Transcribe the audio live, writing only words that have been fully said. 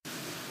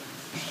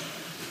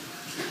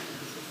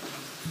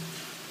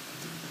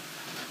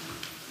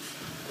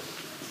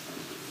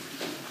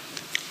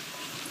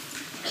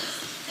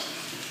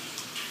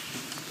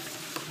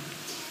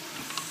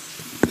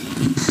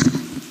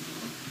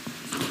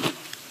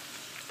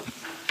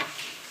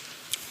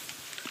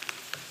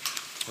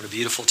What a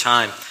beautiful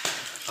time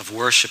of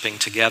worshiping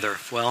together.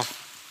 Well,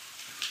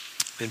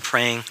 I've been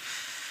praying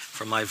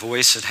for my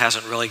voice. It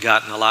hasn't really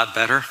gotten a lot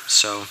better,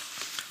 so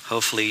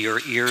hopefully your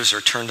ears are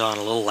turned on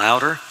a little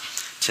louder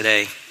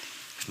today.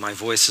 My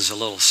voice is a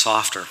little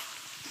softer.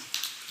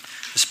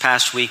 This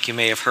past week, you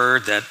may have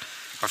heard that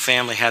our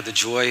family had the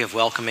joy of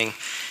welcoming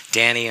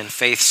Danny and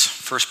Faith's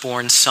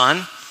firstborn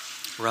son,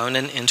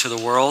 Ronan, into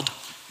the world,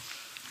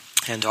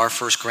 and our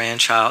first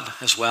grandchild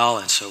as well.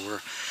 And so we're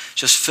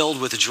just filled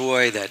with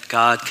joy that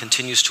God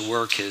continues to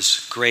work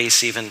His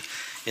grace even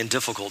in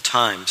difficult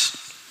times.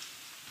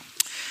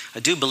 I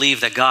do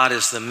believe that God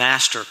is the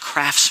master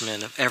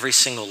craftsman of every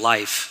single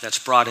life that's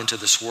brought into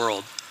this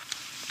world.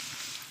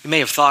 You may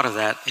have thought of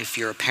that if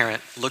you're a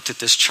parent, looked at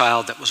this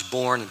child that was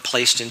born and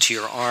placed into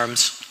your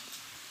arms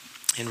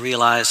and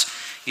realized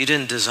you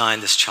didn't design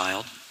this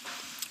child.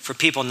 For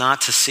people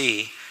not to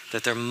see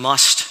that there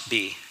must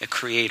be a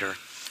creator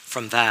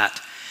from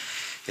that,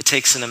 it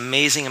takes an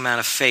amazing amount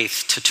of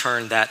faith to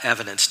turn that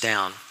evidence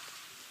down.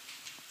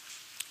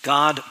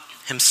 God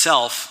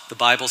Himself, the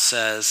Bible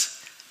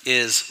says,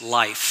 is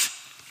life.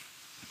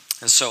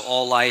 And so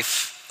all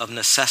life of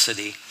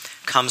necessity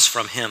comes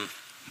from Him.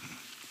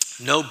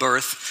 No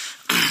birth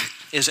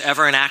is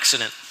ever an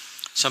accident.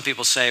 Some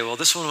people say, well,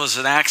 this one was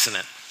an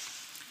accident.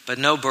 But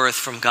no birth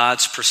from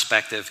God's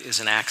perspective is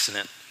an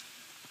accident.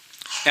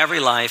 Every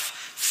life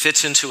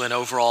fits into an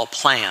overall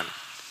plan.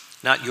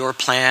 Not your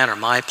plan or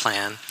my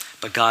plan,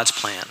 but God's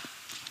plan.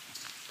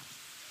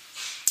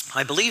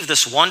 I believe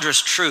this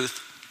wondrous truth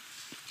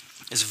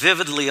is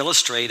vividly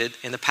illustrated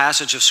in the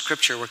passage of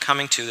Scripture we're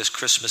coming to this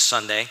Christmas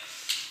Sunday,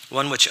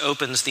 one which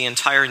opens the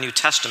entire New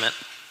Testament.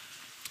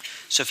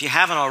 So if you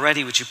haven't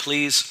already, would you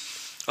please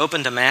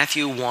open to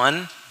Matthew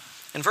 1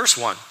 and verse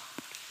 1,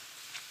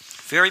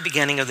 very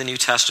beginning of the New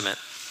Testament,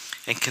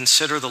 and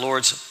consider the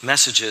Lord's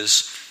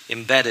messages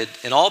embedded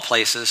in all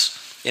places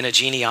in a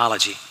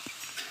genealogy.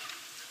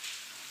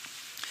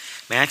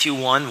 Matthew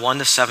 1, 1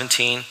 to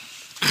 17.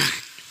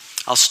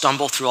 I'll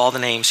stumble through all the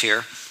names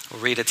here. We'll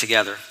read it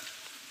together.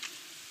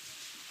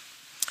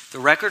 The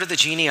record of the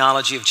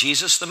genealogy of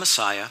Jesus the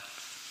Messiah,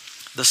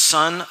 the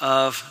son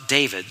of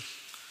David,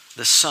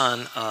 the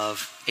son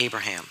of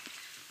Abraham.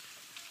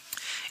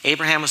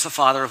 Abraham was the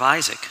father of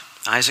Isaac,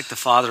 Isaac the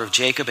father of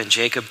Jacob, and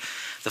Jacob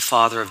the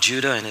father of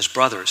Judah and his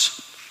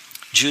brothers.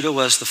 Judah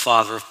was the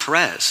father of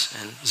Perez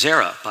and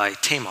Zerah by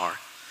Tamar.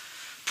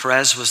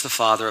 Perez was the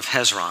father of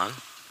Hezron,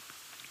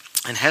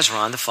 and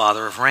Hezron the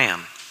father of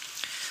Ram.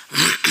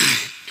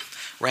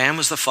 Ram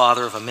was the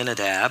father of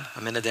Amminadab,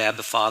 Amminadab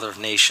the father of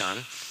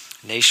Nahshon,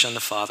 Nahshon the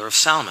father of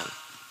Salmon.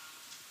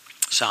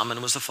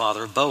 Salmon was the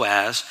father of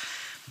Boaz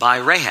by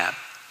Rahab.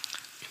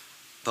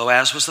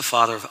 Boaz was the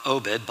father of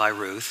Obed by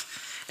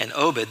Ruth, and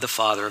Obed the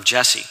father of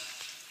Jesse.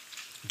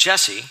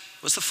 Jesse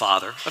was the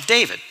father of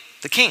David,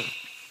 the king.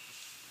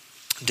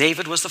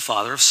 David was the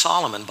father of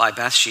Solomon by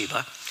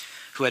Bathsheba,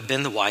 who had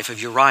been the wife of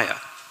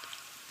Uriah.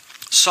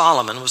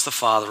 Solomon was the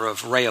father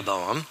of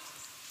Rehoboam,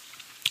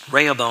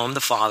 Rehoboam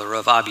the father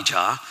of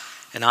Abijah,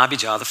 and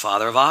Abijah the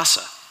father of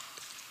Asa.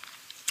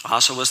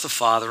 Asa was the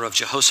father of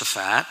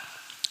Jehoshaphat,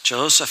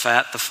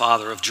 Jehoshaphat the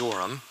father of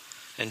Joram,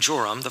 and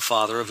Joram the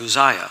father of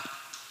Uzziah.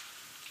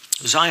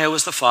 Uzziah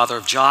was the father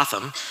of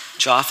Jotham,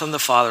 Jotham the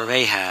father of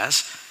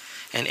Ahaz,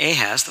 and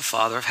Ahaz the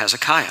father of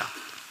Hezekiah.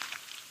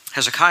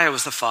 Hezekiah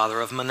was the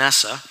father of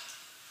Manasseh,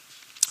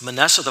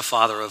 Manasseh the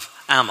father of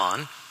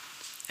Ammon,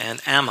 and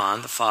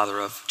Ammon the father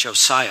of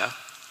Josiah.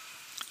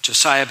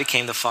 Josiah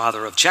became the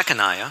father of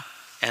Jeconiah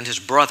and his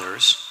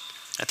brothers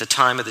at the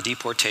time of the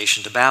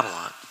deportation to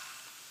Babylon.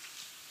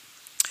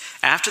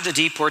 After the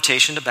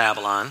deportation to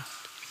Babylon,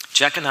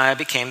 Jeconiah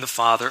became the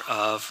father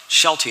of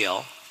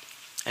Shealtiel,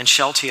 and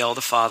Shealtiel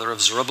the father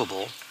of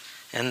Zerubbabel,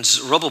 and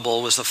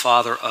Zerubbabel was the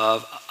father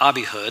of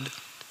Abihud,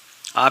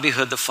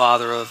 Abihud the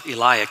father of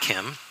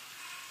Eliakim,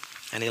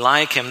 and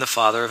Eliakim the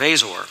father of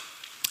Azor.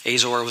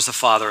 Azor was the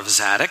father of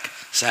Zadok,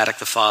 Zadok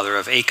the father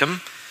of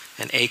Achim,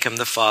 and Achim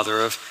the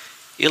father of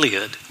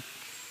Eliud.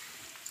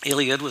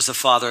 Eliud was the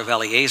father of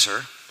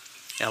Eleazar,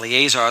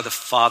 Eleazar the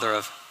father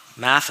of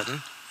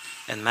Mathan,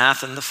 and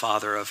Mathan the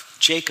father of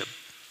Jacob.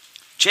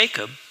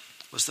 Jacob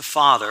was the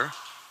father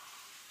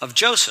of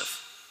Joseph,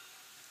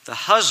 the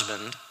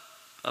husband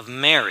of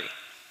Mary,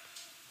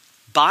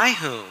 by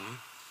whom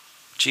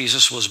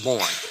Jesus was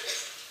born,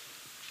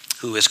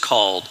 who is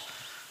called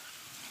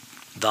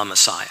the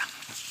Messiah.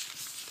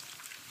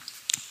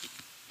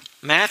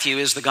 Matthew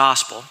is the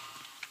gospel,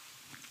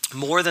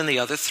 more than the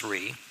other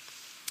three,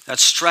 that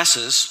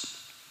stresses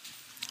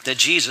that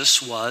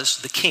Jesus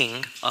was the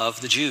King of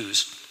the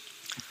Jews.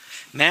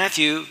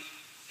 Matthew,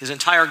 his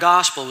entire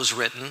gospel was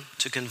written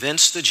to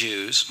convince the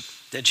Jews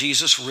that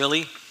Jesus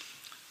really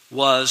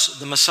was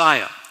the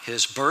Messiah.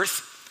 His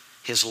birth,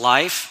 his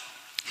life,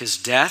 his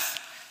death,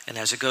 and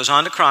as it goes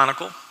on to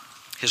chronicle,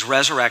 his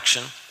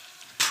resurrection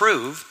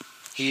prove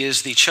he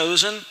is the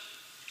chosen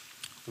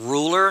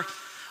ruler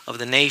of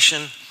the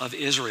nation of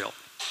Israel.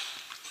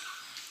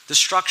 The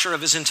structure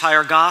of his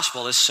entire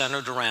gospel is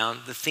centered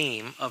around the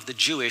theme of the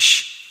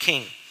Jewish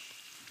king.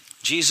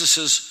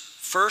 Jesus'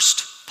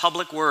 first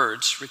public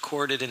words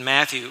recorded in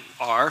Matthew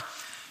are,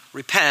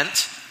 repent,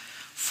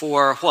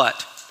 for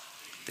what?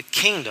 The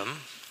kingdom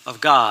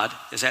of God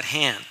is at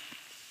hand.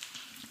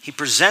 He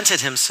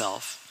presented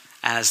himself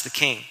as the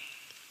king.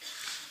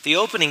 The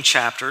opening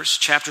chapters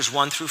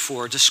 1 through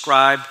 4,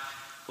 describe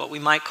what we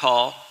might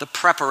call the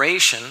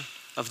preparation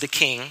of the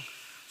king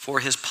for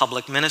his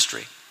public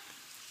ministry.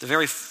 The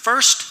very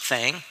first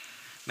thing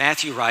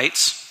Matthew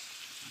writes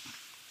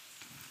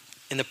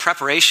in the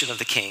preparation of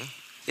the king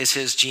is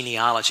his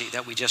genealogy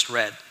that we just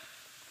read.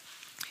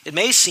 It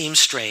may seem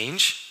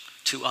strange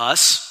to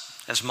us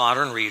as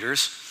modern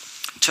readers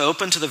to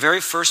open to the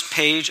very first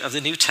page of the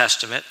New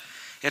Testament.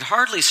 It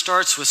hardly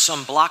starts with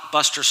some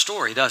blockbuster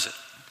story, does it?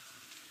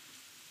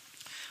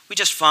 We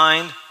just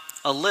find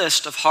a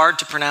list of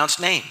hard-to-pronounce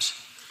names.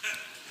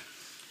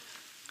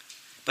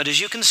 But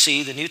as you can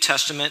see, the New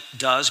Testament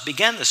does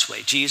begin this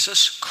way.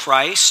 Jesus,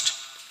 Christ,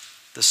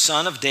 the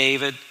son of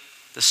David,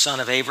 the son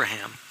of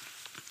Abraham.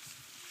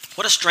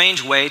 What a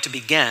strange way to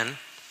begin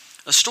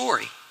a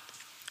story.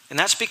 And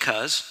that's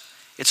because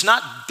it's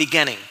not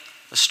beginning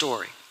a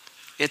story.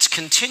 It's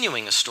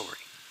continuing a story.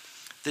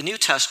 The New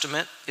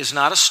Testament is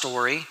not a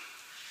story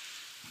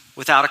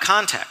without a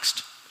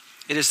context.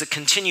 It is the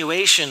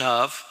continuation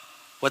of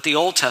what the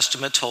Old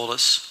Testament told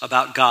us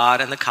about God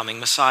and the coming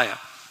Messiah.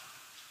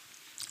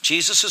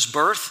 Jesus'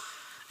 birth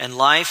and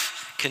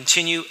life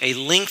continue a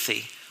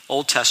lengthy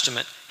Old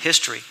Testament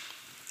history.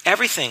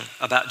 Everything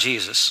about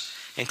Jesus,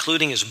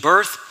 including his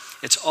birth,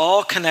 it's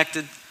all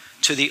connected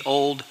to the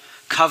Old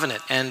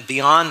Covenant and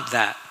beyond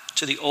that,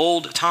 to the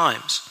old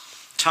times.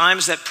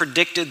 Times that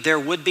predicted there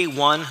would be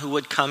one who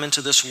would come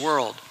into this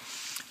world.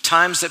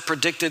 Times that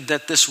predicted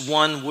that this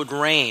one would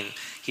reign.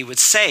 He would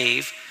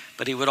save,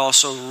 but he would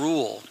also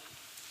rule.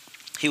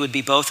 He would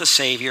be both a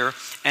savior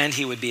and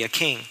he would be a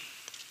king.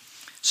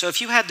 So if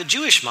you had the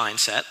Jewish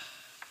mindset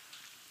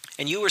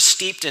and you were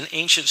steeped in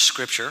ancient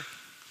scripture,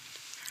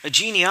 a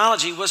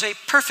genealogy was a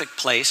perfect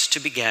place to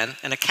begin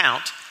an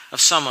account of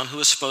someone who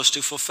was supposed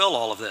to fulfill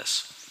all of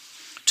this.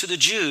 To the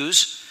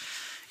Jews,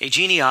 a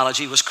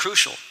genealogy was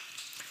crucial.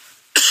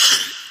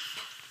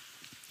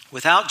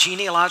 Without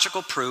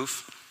genealogical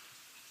proof,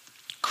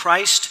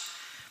 Christ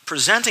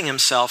presenting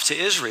himself to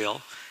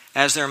Israel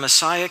as their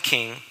Messiah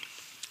king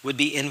would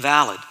be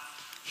invalid.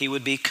 He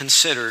would be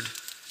considered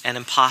an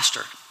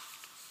impostor.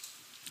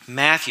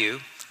 Matthew,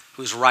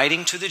 who's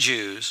writing to the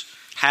Jews,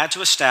 had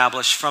to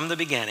establish from the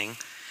beginning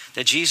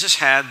that Jesus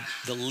had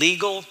the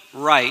legal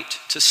right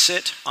to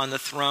sit on the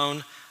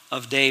throne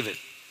of David.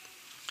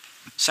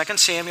 2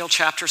 Samuel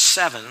chapter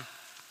 7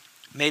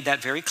 made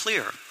that very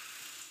clear.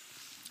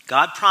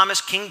 God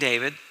promised King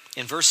David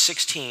in verse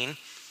 16,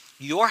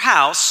 "Your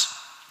house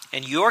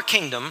and your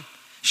kingdom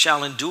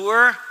shall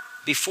endure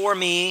before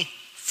me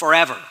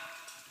forever.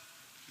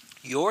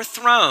 Your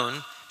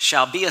throne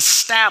shall be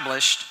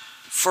established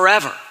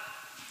forever."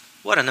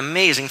 What an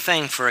amazing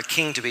thing for a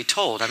king to be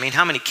told. I mean,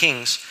 how many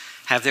kings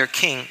have their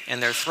king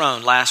and their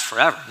throne last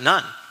forever?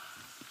 None.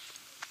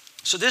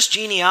 So this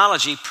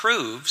genealogy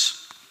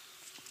proves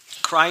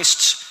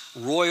Christ's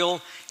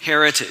royal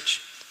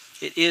heritage.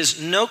 It is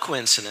no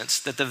coincidence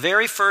that the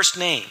very first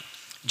name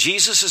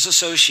Jesus is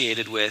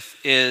associated with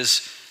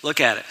is,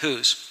 look at it,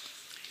 whose?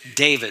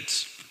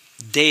 David's.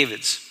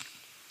 David's.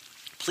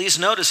 Please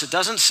notice it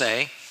doesn't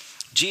say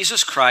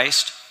Jesus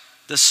Christ,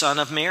 the son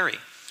of Mary.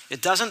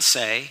 It doesn't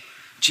say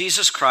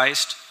Jesus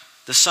Christ,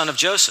 the son of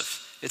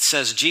Joseph. It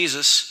says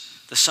Jesus,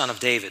 the son of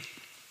David.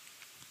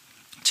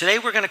 Today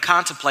we're going to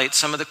contemplate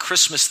some of the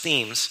Christmas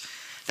themes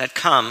that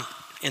come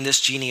in this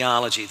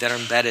genealogy that are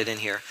embedded in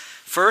here.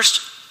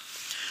 First,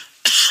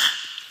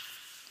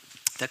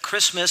 that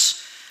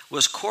Christmas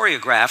was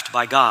choreographed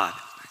by God.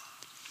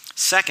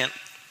 Second,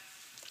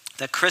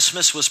 that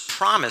Christmas was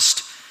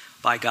promised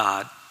by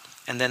God.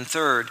 And then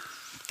third,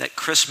 that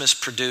Christmas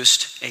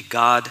produced a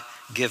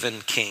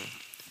God-given king.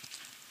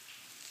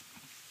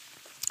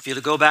 If you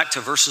were to go back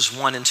to verses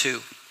 1 and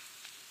 2,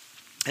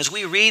 as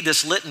we read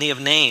this litany of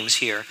names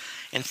here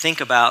and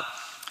think about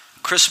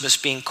Christmas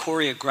being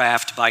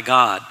choreographed by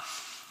God,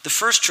 the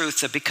first truth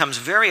that becomes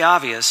very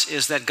obvious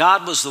is that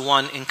God was the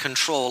one in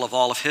control of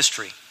all of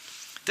history.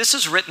 This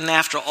is written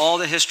after all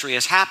the history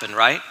has happened,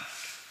 right?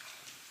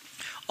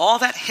 All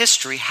that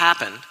history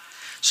happened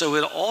so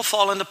it would all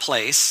fall into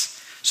place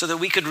so that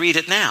we could read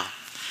it now,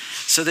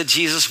 so that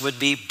Jesus would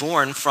be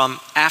born from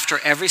after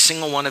every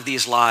single one of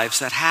these lives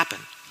that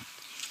happened.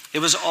 It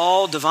was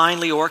all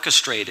divinely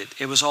orchestrated.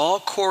 It was all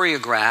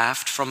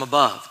choreographed from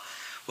above.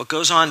 What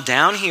goes on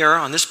down here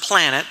on this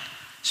planet,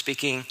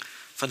 speaking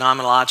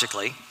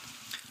phenomenologically,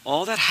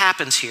 all that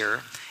happens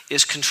here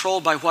is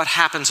controlled by what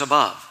happens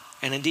above.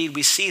 And indeed,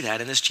 we see that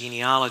in this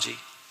genealogy.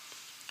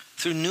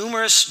 Through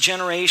numerous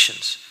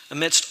generations,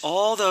 amidst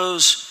all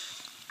those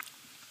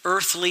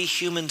earthly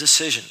human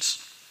decisions,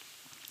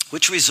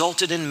 which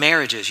resulted in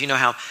marriages. You know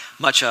how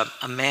much a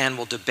man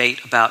will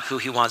debate about who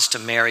he wants to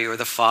marry, or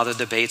the father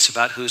debates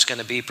about who's going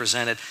to be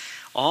presented.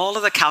 All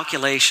of the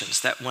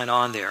calculations that went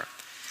on there.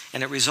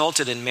 And it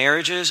resulted in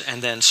marriages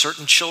and then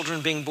certain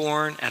children being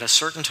born at a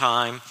certain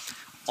time.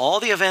 all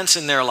the events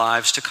in their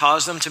lives to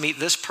cause them to meet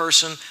this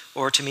person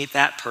or to meet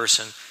that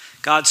person.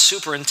 God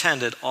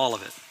superintended all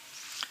of it.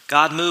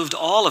 God moved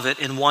all of it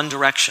in one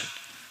direction,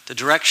 the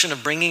direction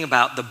of bringing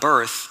about the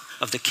birth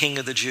of the King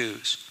of the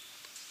Jews.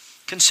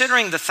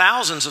 Considering the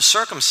thousands of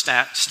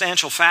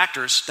circumstantial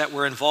factors that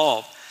were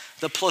involved,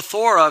 the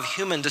plethora of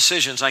human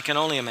decisions I can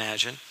only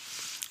imagine,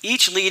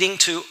 each leading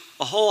to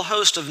a whole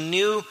host of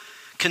new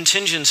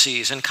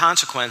contingencies and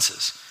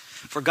consequences,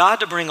 for God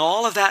to bring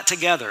all of that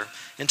together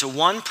into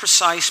one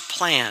precise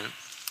plan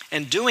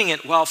and doing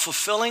it while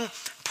fulfilling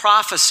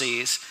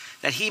prophecies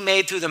that he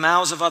made through the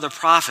mouths of other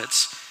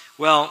prophets,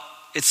 well,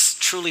 it's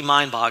truly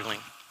mind-boggling.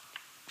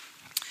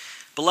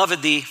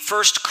 Beloved, the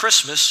first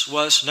Christmas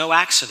was no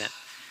accident.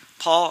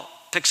 Paul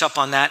picks up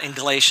on that in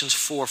Galatians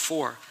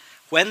 4:4.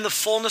 When the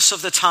fullness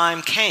of the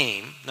time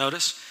came,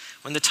 notice,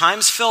 when the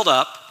time's filled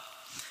up,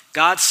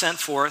 God sent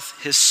forth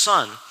his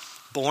son,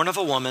 born of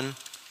a woman,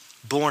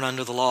 born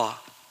under the law.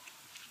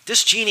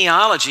 This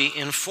genealogy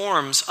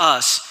informs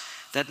us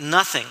that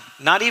nothing,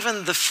 not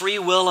even the free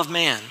will of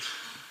man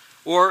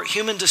or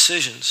human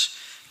decisions,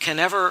 can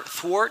ever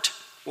thwart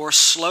or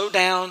slow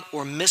down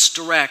or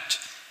misdirect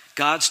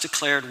God's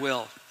declared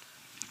will.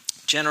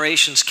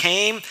 Generations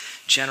came,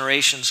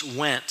 generations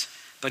went,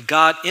 but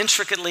God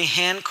intricately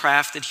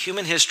handcrafted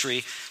human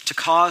history to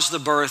cause the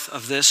birth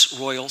of this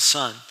royal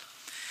son.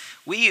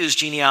 We use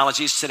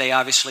genealogies today,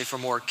 obviously, for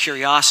more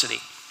curiosity.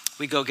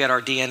 We go get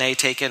our DNA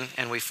taken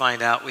and we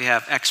find out we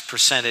have X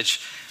percentage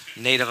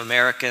Native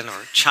American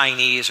or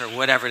Chinese or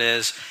whatever it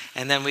is,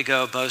 and then we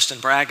go boast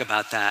and brag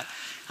about that.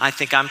 I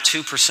think I'm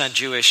 2%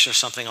 Jewish or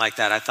something like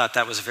that. I thought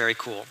that was very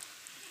cool.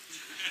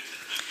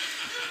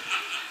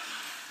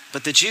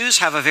 But the Jews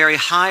have a very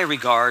high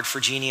regard for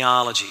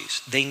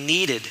genealogies. They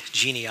needed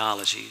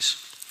genealogies.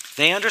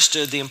 They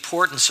understood the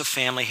importance of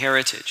family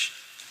heritage.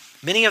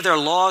 Many of their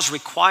laws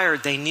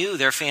required they knew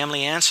their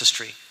family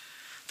ancestry.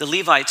 The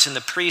Levites and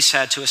the priests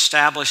had to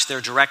establish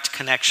their direct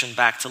connection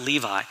back to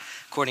Levi,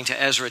 according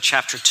to Ezra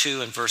chapter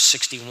 2 and verse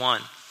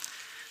 61.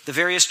 The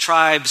various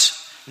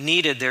tribes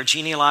needed their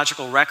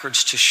genealogical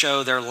records to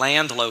show their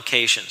land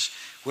locations.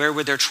 Where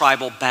would their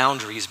tribal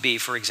boundaries be,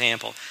 for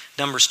example?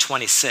 Numbers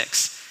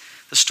 26.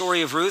 The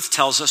story of Ruth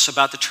tells us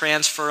about the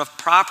transfer of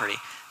property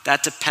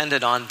that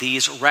depended on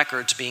these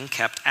records being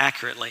kept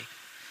accurately.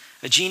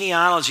 A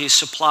genealogy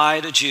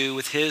supplied a Jew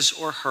with his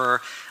or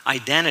her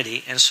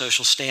identity and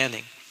social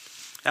standing.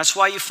 That's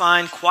why you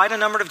find quite a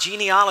number of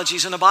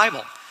genealogies in the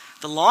Bible.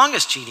 The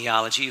longest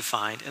genealogy you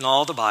find in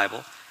all the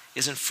Bible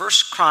is in 1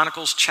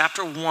 Chronicles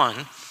chapter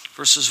 1,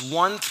 verses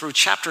 1 through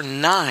chapter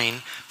 9,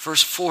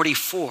 verse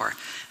 44.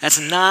 That's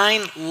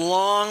 9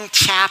 long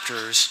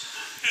chapters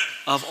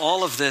of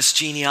all of this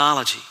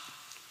genealogy.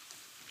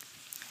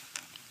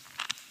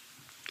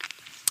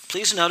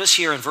 Please notice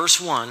here in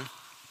verse 1,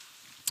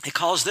 it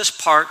calls this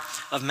part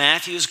of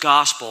Matthew's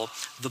gospel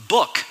the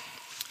book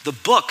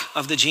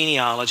of the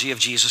genealogy of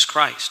Jesus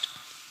Christ.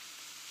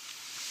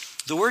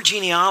 The word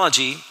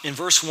genealogy in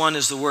verse 1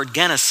 is the word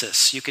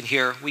Genesis. You can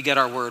hear, we get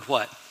our word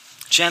what?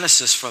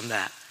 Genesis from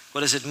that.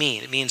 What does it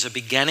mean? It means a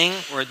beginning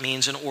or it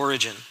means an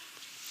origin.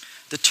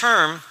 The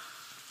term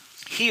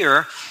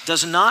here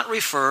does not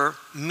refer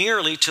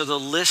merely to the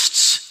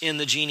lists in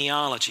the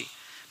genealogy,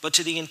 but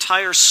to the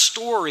entire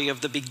story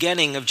of the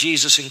beginning of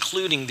Jesus,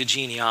 including the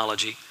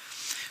genealogy.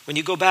 When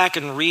you go back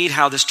and read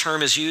how this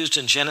term is used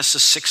in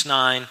Genesis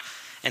 6:9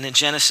 and in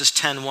Genesis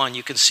 10:1,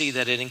 you can see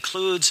that it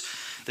includes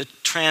the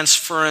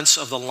transference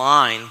of the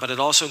line, but it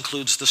also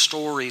includes the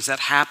stories that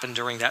happened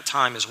during that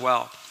time as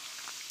well.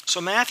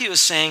 So Matthew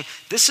is saying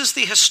this is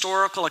the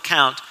historical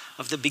account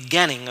of the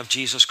beginning of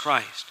Jesus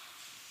Christ.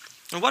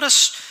 And what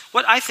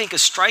I think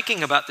is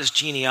striking about this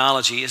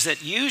genealogy is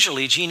that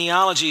usually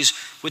genealogies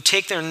would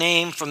take their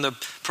name from the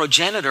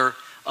progenitor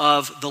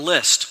of the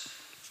list,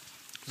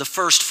 the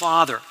first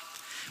father.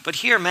 But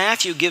here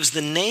Matthew gives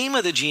the name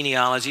of the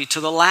genealogy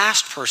to the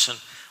last person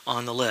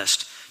on the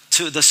list,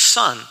 to the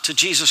Son, to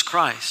Jesus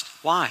Christ.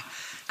 Why?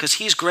 Because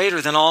he's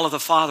greater than all of the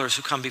fathers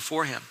who come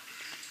before him.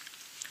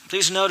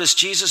 Please notice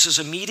Jesus is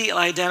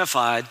immediately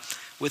identified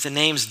with the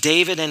names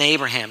David and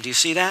Abraham. Do you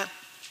see that?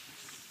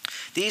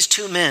 These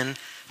two men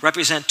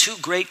represent two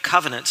great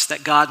covenants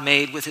that God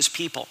made with his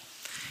people.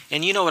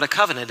 And you know what a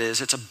covenant is.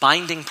 It's a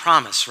binding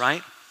promise,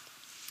 right?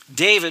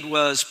 David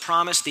was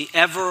promised the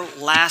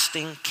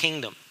everlasting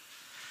kingdom.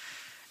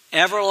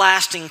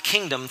 Everlasting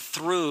kingdom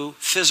through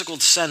physical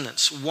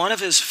descendants. One of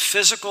his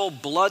physical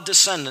blood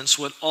descendants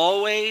would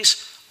always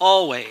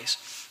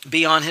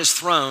be on his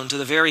throne to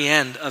the very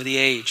end of the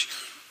age.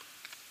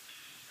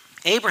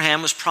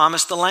 Abraham was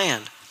promised the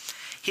land.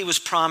 He was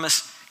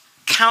promised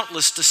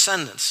countless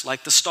descendants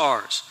like the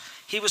stars.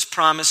 He was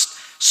promised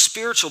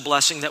spiritual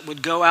blessing that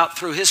would go out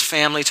through his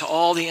family to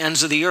all the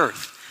ends of the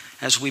earth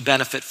as we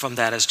benefit from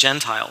that as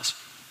Gentiles.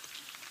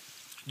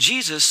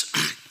 Jesus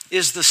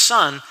is the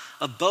son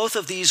of both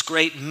of these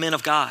great men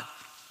of God.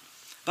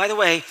 By the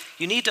way,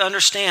 you need to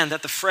understand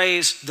that the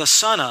phrase the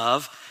son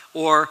of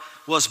or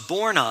was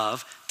born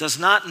of does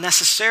not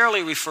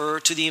necessarily refer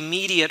to the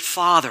immediate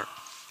father.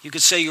 You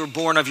could say you were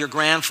born of your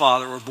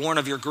grandfather or born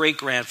of your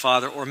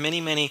great-grandfather or many,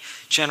 many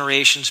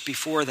generations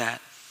before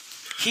that.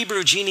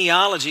 Hebrew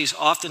genealogies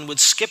often would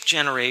skip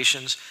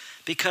generations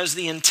because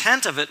the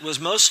intent of it was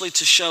mostly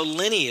to show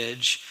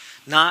lineage,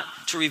 not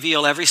to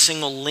reveal every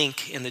single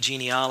link in the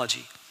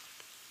genealogy.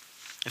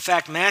 In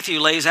fact, Matthew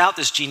lays out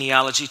this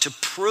genealogy to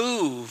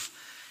prove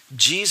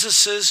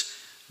Jesus'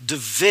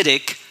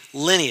 Davidic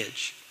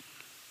lineage.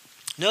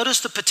 Notice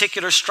the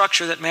particular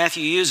structure that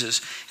Matthew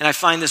uses, and I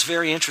find this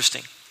very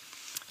interesting.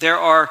 There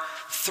are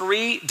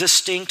 3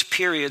 distinct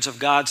periods of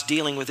God's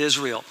dealing with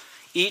Israel,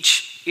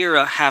 each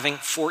era having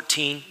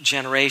 14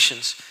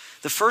 generations.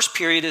 The first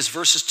period is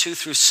verses 2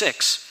 through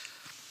 6.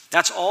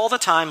 That's all the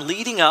time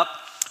leading up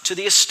to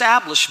the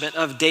establishment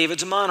of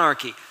David's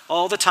monarchy,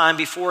 all the time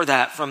before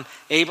that, from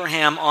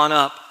Abraham on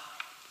up.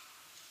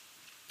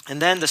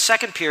 And then the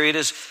second period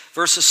is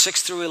verses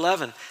 6 through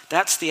 11.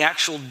 That's the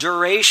actual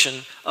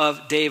duration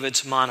of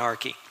David's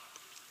monarchy.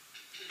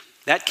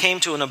 That came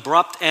to an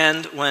abrupt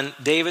end when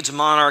David's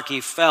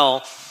monarchy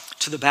fell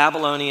to the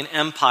Babylonian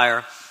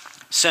Empire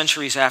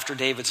centuries after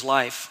David's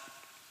life.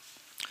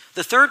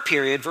 The third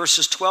period,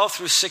 verses 12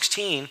 through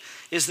 16,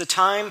 is the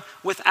time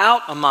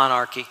without a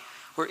monarchy,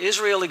 where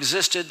Israel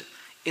existed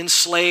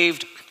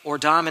enslaved or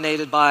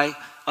dominated by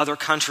other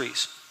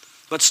countries,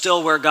 but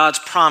still where God's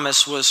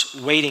promise was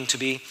waiting to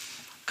be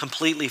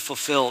completely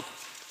fulfilled.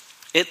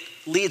 It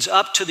leads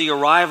up to the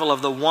arrival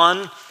of the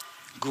one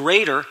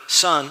greater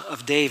son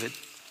of David,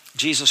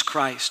 Jesus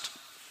Christ.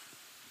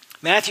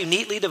 Matthew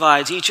neatly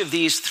divides each of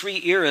these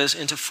 3 eras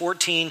into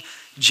 14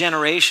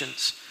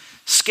 generations,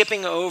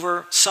 skipping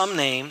over some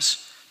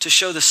names to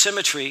show the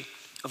symmetry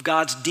of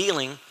God's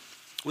dealing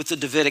with the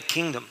Davidic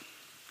kingdom.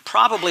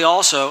 Probably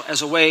also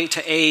as a way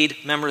to aid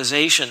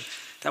memorization.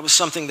 That was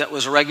something that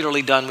was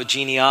regularly done with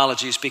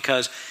genealogies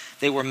because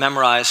they were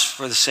memorized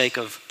for the sake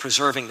of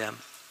preserving them.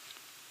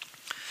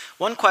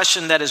 One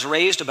question that is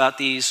raised about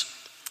these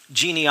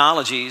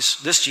genealogies,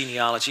 this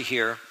genealogy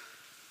here,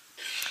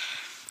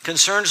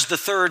 concerns the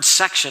third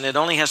section. It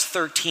only has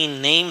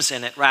 13 names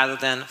in it rather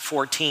than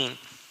 14.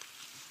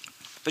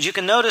 But you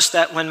can notice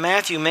that when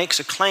Matthew makes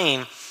a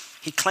claim,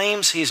 he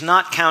claims he's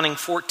not counting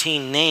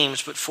 14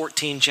 names, but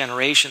 14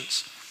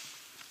 generations.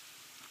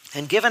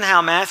 And given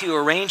how Matthew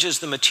arranges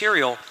the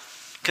material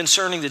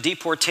concerning the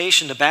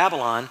deportation to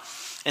Babylon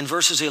in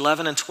verses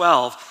 11 and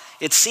 12,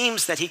 it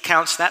seems that he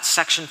counts that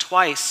section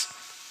twice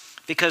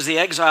because the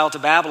exile to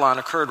Babylon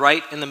occurred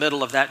right in the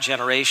middle of that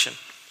generation.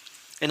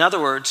 In other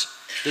words,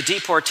 the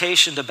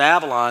deportation to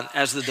Babylon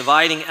as the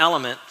dividing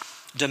element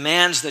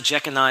demands that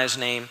Jeconiah's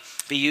name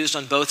be used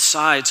on both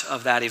sides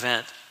of that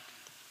event.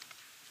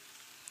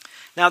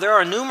 Now, there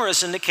are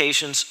numerous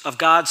indications of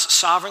God's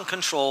sovereign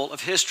control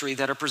of history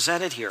that are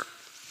presented here.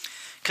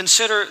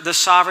 Consider the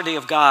sovereignty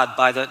of God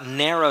by the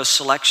narrow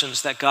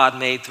selections that God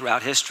made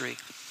throughout history.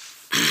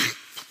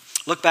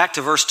 Look back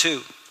to verse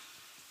 2.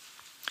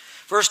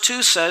 Verse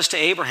 2 says to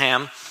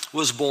Abraham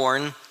was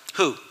born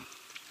who?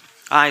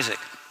 Isaac.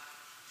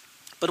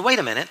 But wait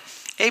a minute.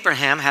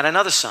 Abraham had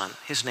another son.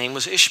 His name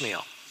was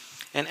Ishmael.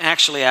 And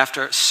actually,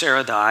 after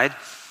Sarah died,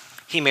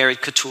 he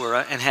married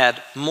Keturah and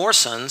had more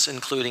sons,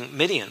 including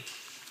Midian.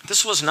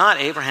 This was not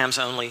Abraham's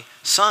only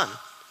son.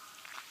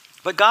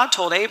 But God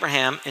told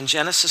Abraham in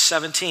Genesis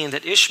 17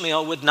 that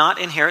Ishmael would not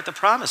inherit the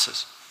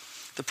promises.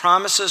 The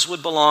promises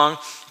would belong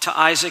to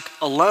Isaac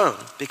alone,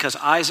 because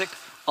Isaac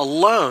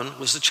alone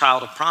was the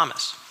child of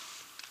promise.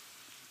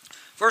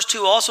 Verse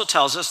 2 also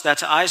tells us that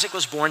to Isaac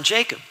was born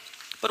Jacob.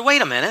 But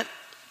wait a minute.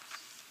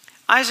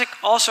 Isaac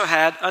also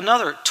had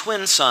another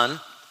twin son,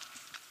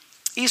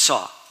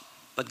 Esau.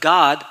 But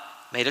God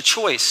made a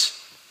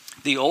choice.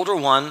 The older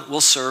one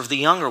will serve the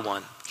younger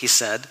one, he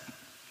said.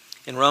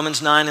 In Romans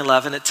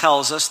 9:11, it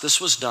tells us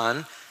this was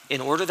done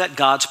in order that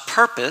God's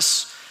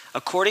purpose,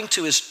 according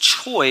to his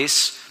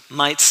choice,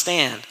 might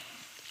stand.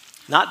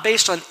 Not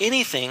based on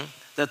anything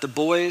that the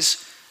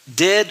boys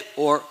did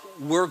or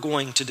were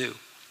going to do.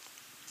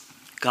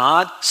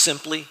 God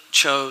simply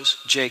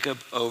chose Jacob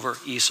over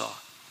Esau.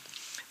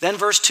 Then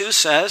verse 2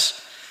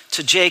 says,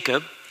 to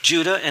Jacob,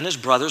 Judah and his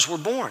brothers were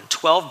born,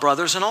 12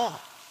 brothers in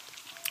all.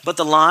 But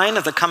the line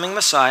of the coming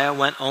Messiah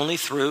went only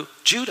through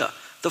Judah,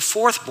 the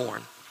fourth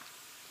born.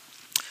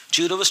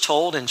 Judah was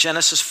told in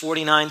Genesis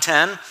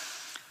 49:10,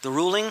 the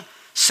ruling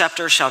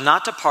scepter shall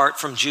not depart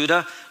from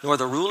Judah, nor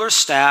the ruler's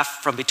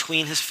staff from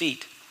between his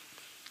feet.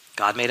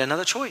 God made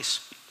another choice.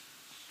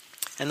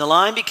 And the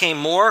line became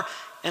more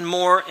and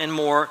more and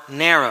more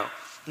narrow.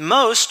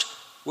 Most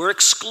were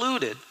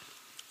excluded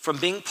from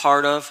being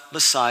part of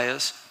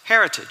Messiah's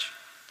heritage.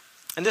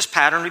 And this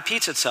pattern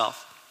repeats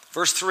itself.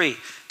 Verse 3,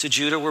 to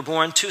Judah were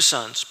born 2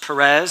 sons,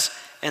 Perez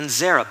and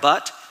Zerah,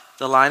 but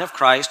the line of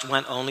Christ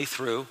went only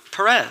through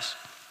Perez.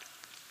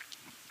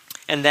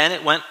 And then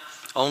it went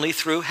only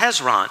through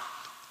Hezron,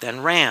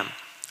 then Ram,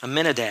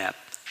 Amminadab,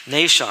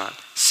 Nahshon,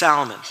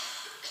 Salmon,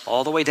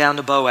 all the way down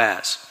to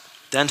Boaz,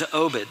 then to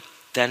Obed,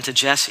 then to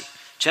Jesse.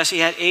 Jesse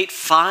had 8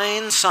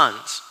 fine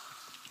sons.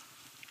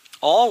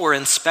 All were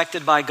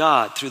inspected by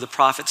God through the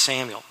prophet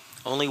Samuel.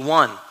 Only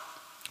one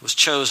was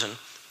chosen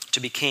to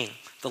be king.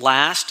 The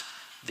last,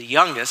 the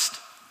youngest,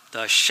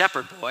 the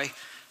shepherd boy,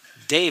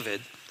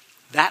 David,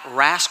 that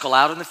rascal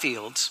out in the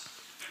fields,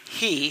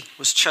 he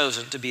was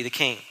chosen to be the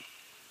king.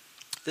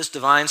 This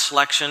divine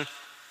selection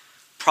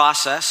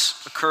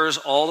process occurs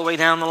all the way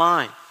down the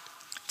line,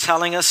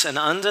 telling us an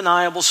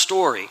undeniable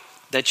story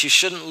that you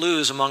shouldn't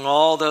lose among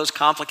all those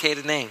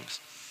complicated names.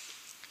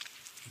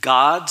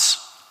 God's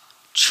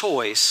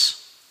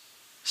choice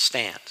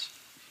stands.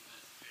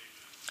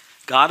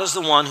 God is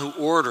the one who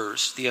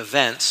orders the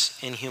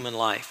events in human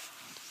life.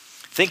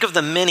 Think of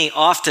the many,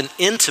 often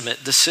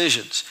intimate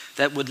decisions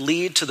that would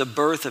lead to the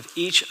birth of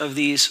each of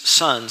these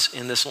sons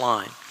in this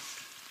line.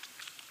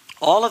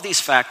 All of these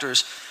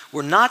factors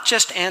were not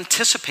just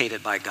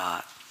anticipated by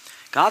God.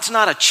 God's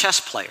not a chess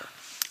player.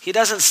 He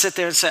doesn't sit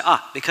there and say,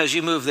 because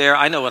you move there,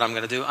 I know what I'm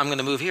going to do. I'm going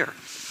to move here.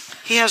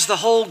 He has the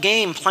whole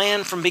game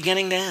planned from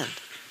beginning to end.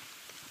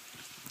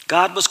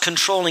 God was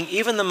controlling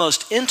even the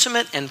most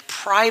intimate and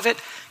private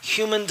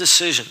human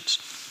decisions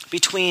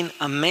between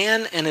a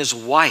man and his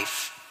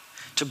wife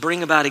to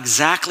bring about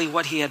exactly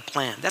what he had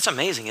planned. That's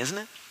amazing, isn't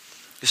it?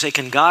 You say,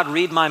 can God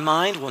read my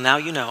mind? Well, now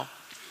you know.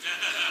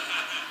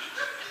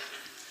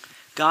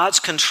 God's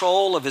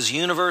control of his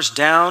universe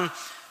down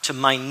to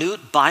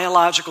minute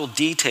biological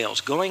details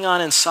going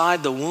on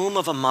inside the womb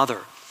of a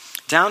mother,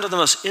 down to the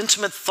most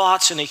intimate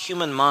thoughts in a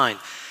human mind.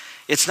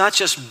 It's not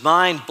just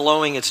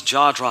mind-blowing, it's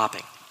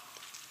jaw-dropping.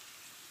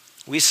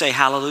 We say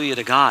hallelujah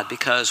to God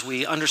because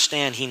we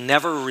understand he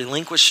never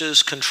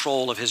relinquishes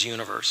control of his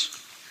universe.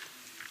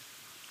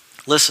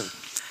 Listen,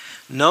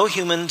 no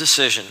human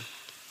decision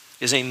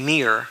is a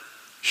mere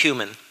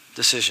human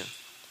decision.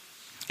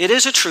 It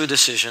is a true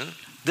decision.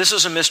 This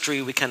is a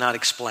mystery we cannot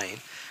explain,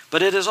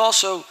 but it is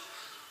also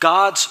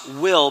God's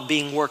will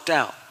being worked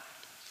out.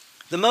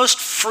 The most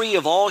free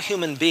of all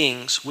human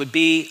beings would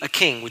be a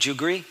king. Would you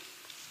agree?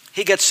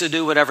 He gets to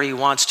do whatever he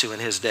wants to in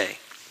his day.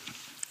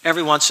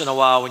 Every once in a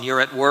while when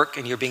you're at work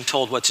and you're being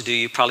told what to do,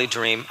 you probably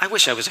dream, I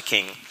wish I was a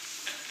king.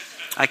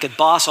 I could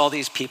boss all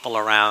these people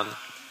around.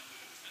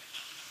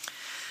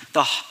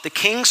 The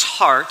king's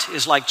heart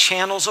is like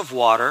channels of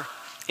water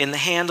in the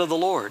hand of the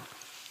Lord.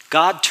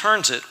 God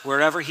turns it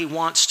wherever he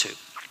wants to.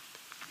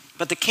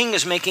 But the king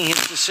is making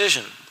his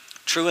decision,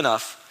 true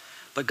enough,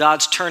 but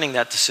God's turning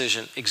that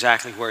decision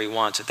exactly where he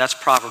wants it. That's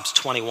Proverbs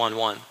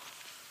 21:1.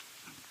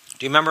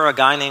 Do you remember a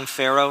guy named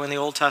Pharaoh in the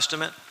Old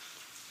Testament?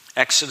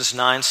 Exodus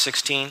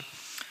 9:16.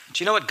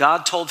 Do you know what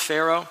God told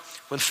Pharaoh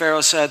when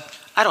Pharaoh said,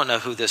 I don't know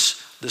who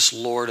this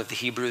Lord of the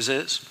Hebrews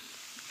is?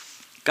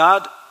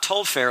 God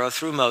told Pharaoh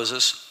through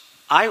Moses,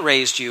 I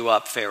raised you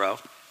up, Pharaoh,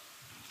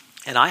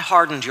 and I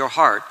hardened your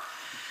heart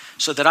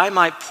so that I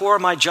might pour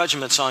my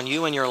judgments on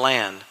you and your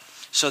land,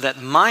 so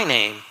that my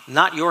name,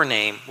 not your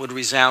name, would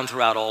resound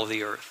throughout all of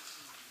the earth.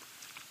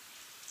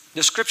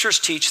 The scriptures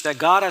teach that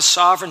God has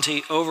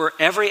sovereignty over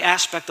every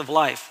aspect of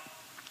life.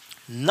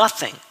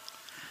 Nothing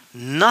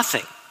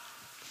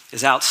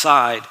is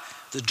outside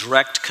the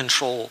direct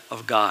control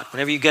of God.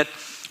 Whenever you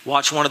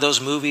watch one of those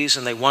movies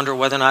and they wonder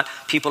whether or not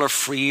people are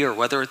free or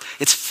whether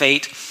it's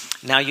fate,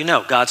 now you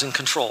know God's in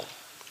control.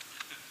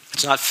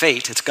 It's not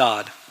fate, it's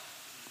God.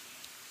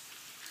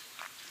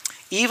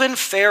 Even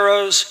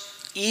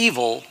Pharaoh's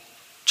evil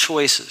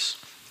choices,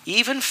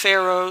 even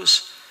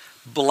Pharaoh's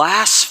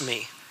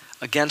blasphemy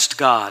against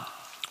God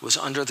was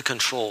under the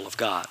control of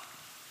God.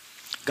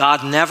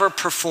 God never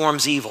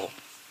performs evil,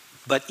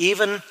 but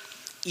even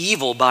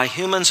evil by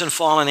humans and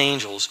fallen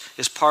angels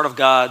is part of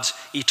God's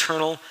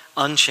eternal,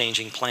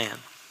 unchanging plan.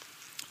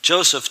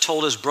 Joseph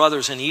told his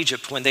brothers in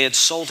Egypt when they had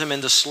sold him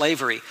into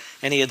slavery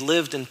and he had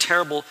lived in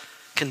terrible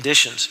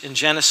conditions in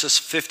Genesis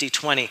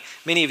 50:20.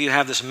 Many of you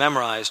have this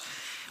memorized.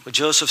 But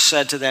Joseph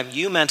said to them,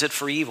 you meant it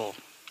for evil,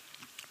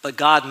 but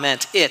God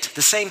meant it.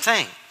 The same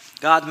thing.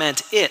 God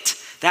meant it.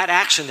 That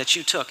action that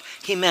you took,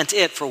 he meant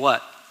it for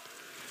what?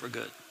 For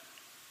good.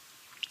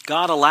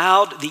 God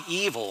allowed the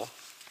evil.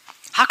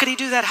 How could he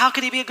do that? How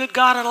could he be a good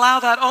God and allow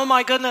that? Oh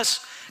my goodness.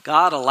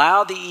 God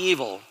allowed the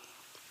evil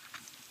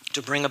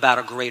to bring about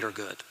a greater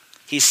good.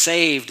 He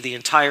saved the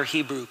entire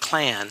Hebrew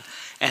clan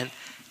and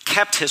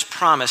kept his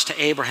promise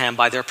to Abraham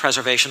by their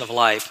preservation of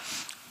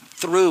life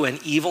through an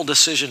evil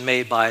decision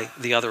made by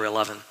the other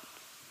 11.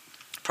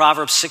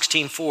 Proverbs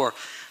 16:4,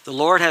 the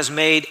Lord has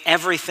made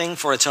everything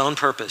for its own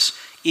purpose,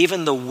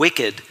 even the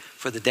wicked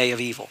for the day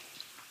of evil.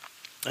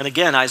 And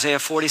again, Isaiah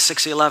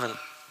 46:11,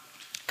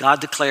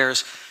 God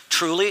declares,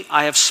 truly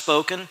I have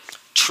spoken,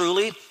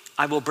 truly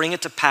I will bring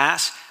it to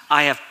pass,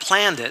 I have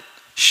planned it,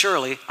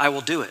 surely I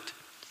will do it.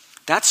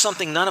 That's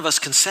something none of us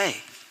can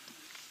say.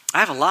 I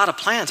have a lot of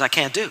plans I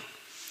can't do.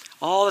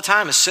 All the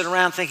time I sit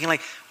around thinking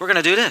like, we're going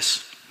to do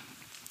this.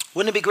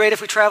 Wouldn't it be great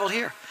if we traveled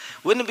here?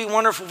 Wouldn't it be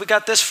wonderful if we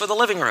got this for the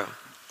living room?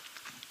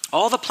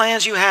 All the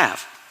plans you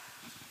have,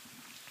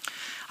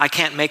 I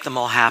can't make them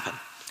all happen.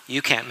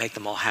 You can't make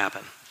them all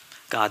happen.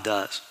 God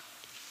does.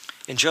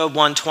 In Job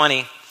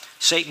 1:20,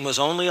 Satan was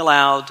only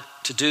allowed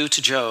to do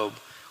to Job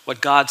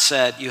what God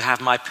said, you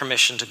have my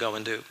permission to go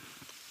and do.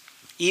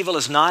 Evil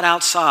is not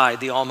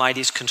outside the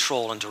Almighty's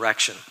control and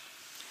direction.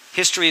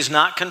 History is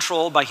not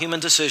controlled by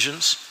human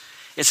decisions.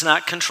 It's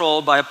not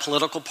controlled by a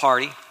political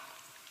party.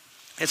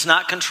 It's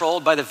not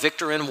controlled by the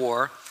victor in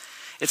war.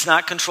 It's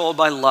not controlled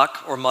by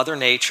luck or Mother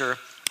Nature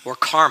or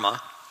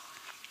karma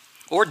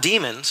or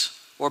demons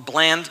or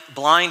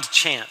blind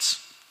chance,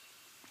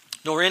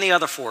 nor any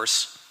other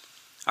force.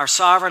 Our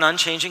sovereign,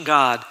 unchanging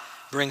God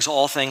brings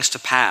all things to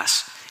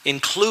pass,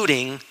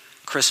 including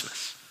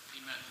Christmas,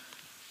 Amen.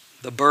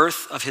 The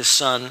birth of his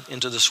Son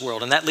into this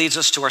world. And that leads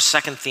us to our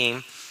second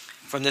theme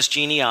from this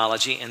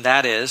genealogy, and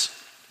that is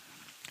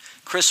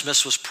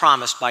Christmas was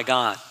promised by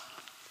God.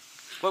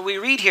 What we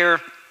read here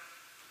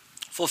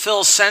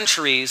fulfills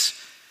centuries,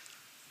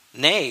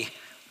 nay,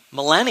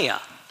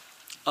 millennia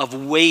of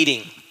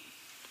waiting.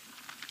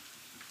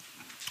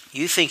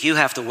 You think you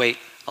have to wait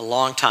a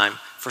long time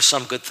for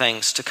some good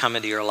things to come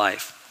into your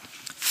life.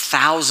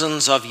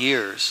 Thousands of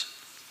years,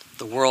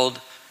 the world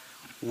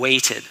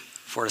waited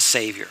for a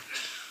Savior.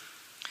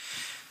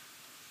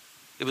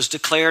 It was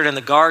declared in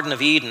the Garden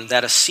of Eden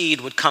that a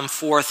seed would come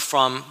forth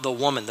from the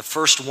woman, the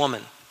first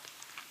woman.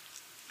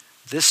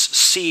 This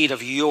seed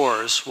of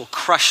yours will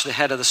crush the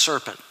head of the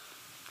serpent.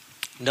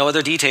 No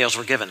other details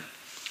were given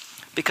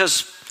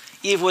because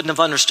Eve wouldn't have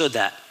understood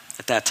that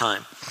at that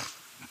time.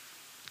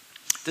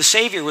 The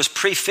Savior was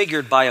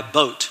prefigured by a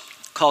boat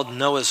called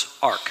Noah's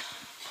Ark.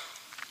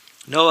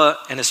 Noah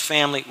and his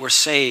family were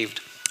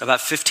saved about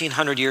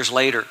 1,500 years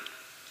later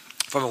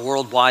from a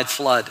worldwide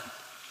flood.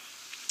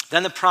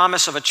 Then the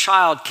promise of a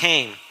child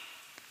came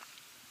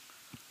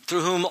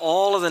through whom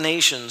all of the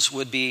nations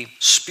would be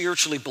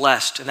spiritually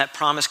blessed, and that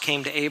promise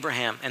came to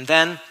Abraham. And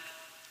then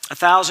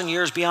 1,000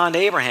 years beyond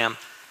Abraham,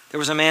 there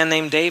was a man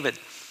named David.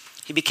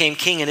 He became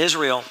king in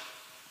Israel.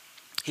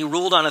 He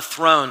ruled on a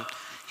throne.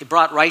 He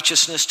brought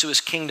righteousness to his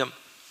kingdom,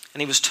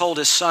 and he was told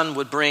his son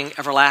would bring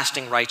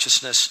everlasting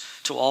righteousness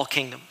to all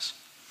kingdoms.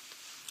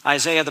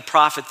 Isaiah the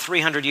prophet,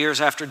 300 years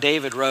after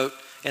David, wrote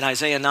in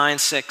Isaiah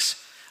 9:6,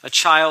 "A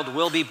child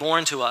will be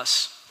born to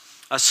us,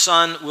 a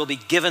son will be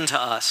given to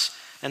us,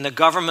 and the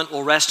government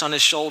will rest on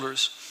his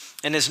shoulders,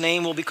 and his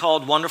name will be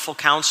called Wonderful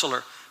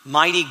Counselor,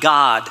 Mighty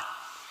God,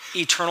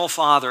 Eternal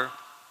Father,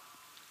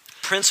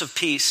 Prince of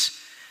Peace.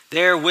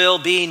 There will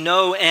be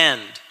no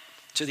end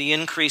to the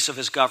increase of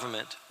his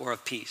government or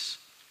of peace."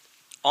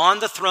 On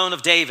the throne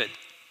of David,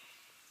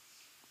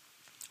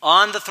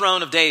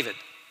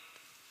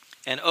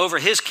 and over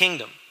his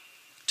kingdom,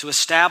 to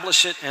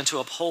establish it and to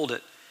uphold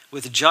it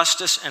with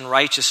justice and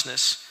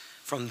righteousness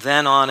from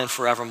then on and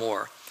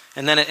forevermore.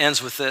 And then it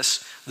ends with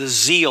this: the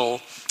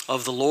zeal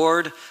of the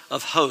Lord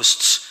of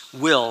hosts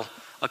will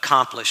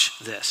accomplish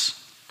this.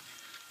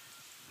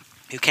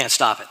 You can't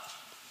stop it.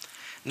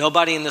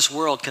 Nobody in this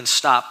world can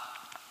stop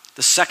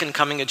the second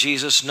coming of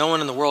Jesus. No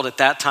one in the world at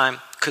that time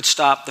could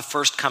stop the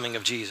first coming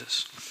of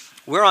Jesus.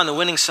 We're on the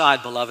winning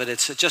side, beloved.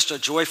 It's just a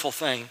joyful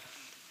thing.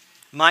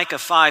 Micah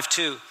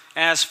 5:2,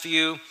 "As for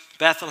you,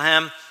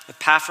 Bethlehem,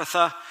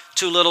 Ephrathah,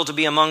 too little to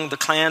be among the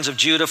clans of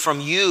Judah,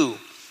 from you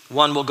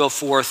one will go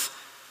forth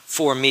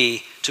for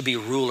me to be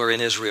ruler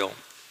in Israel."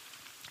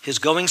 His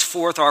goings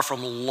forth are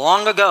from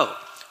long ago,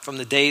 from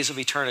the days of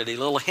eternity. A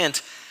little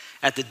hint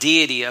at the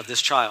deity of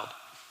this child.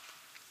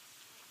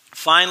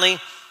 Finally,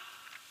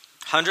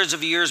 hundreds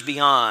of years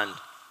beyond,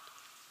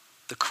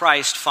 the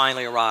Christ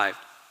finally arrived.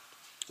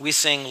 We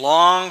sing,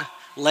 "Long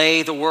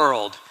lay the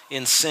world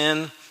in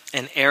sin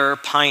and error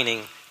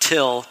pining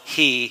till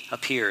he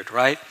appeared,"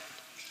 right?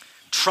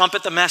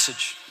 Trumpet the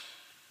message.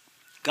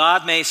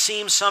 God may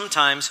seem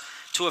sometimes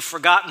to have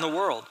forgotten the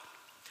world,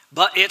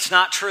 but it's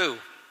not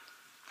true.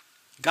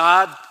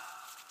 God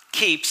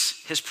keeps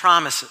his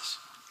promises.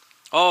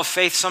 Oh,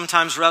 faith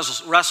sometimes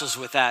wrestles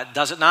with that,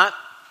 does it not?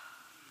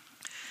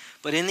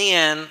 But in the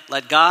end,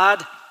 let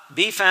God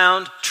be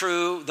found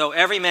true, though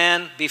every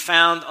man be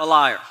found a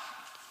liar.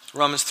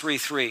 Romans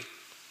 3:3.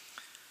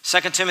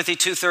 2 Timothy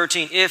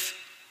 2:13. If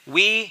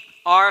we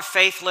are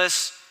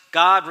faithless,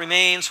 God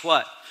remains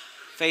what?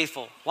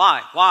 Faithful.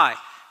 Why?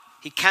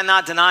 He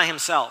cannot deny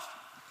himself.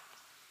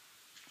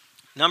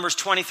 Numbers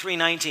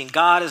 23:19.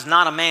 God is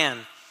not a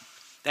man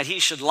that he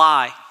should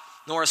lie,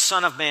 nor a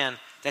son of man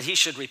that he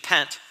should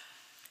repent.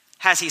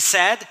 Has he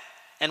said,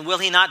 and will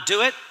he not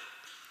do it?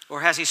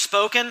 Or has he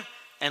spoken,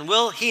 and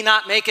will he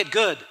not make it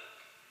good?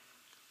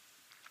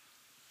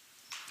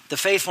 The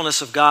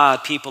faithfulness of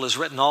God, people, is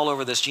written all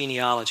over this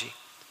genealogy.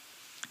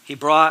 He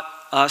brought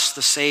us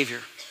the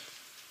Savior.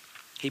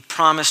 He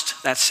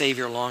promised that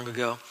Savior long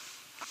ago.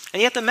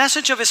 And yet the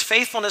message of his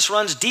faithfulness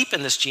runs deep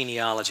in this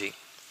genealogy.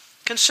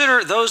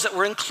 Consider those that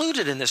were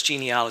included in this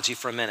genealogy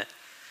for a minute.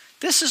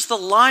 This is the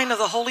line of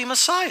the Holy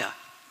Messiah.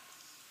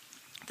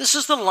 This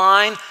is the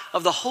line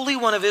of the Holy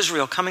One of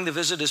Israel coming to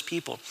visit his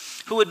people,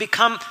 who would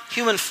become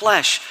human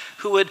flesh,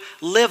 who would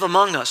live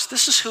among us.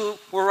 This is who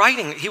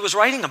he was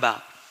writing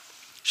about.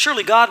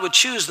 Surely God would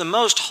choose the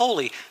most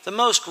holy, the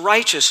most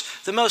righteous,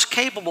 the most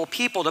capable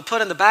people to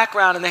put in the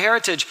background and the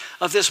heritage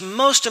of this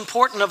most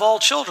important of all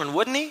children,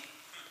 wouldn't he?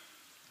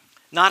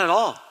 Not at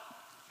all.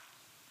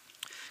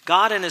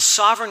 God in his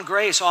sovereign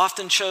grace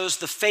often chose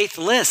the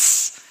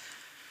faithless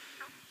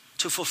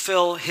to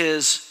fulfill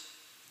his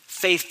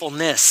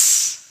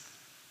faithfulness.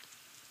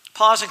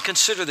 Pause and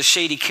consider the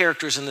shady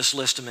characters in this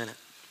list a minute.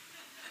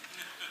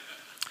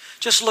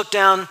 Just look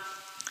down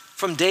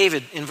from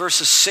David in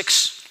verses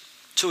 6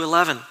 to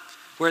 11,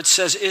 where it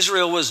says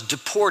Israel was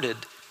deported.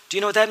 Do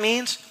you know what that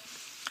means?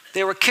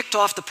 They were kicked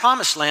off the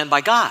promised land by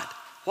God.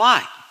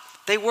 Why?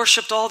 They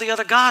worshiped all the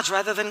other gods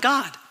rather than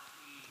God.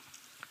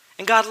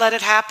 And God let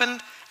it happen,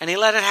 and he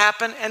let it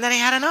happen, and then he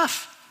had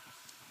enough.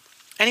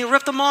 And he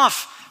ripped them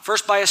off,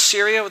 first by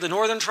Assyria with the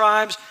northern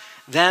tribes,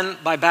 then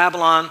by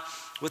Babylon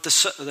with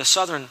the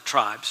southern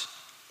tribes.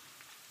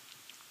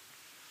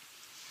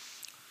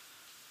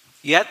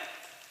 Yet,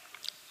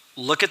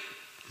 look at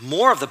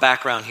more of the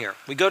background here.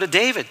 We go to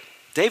David.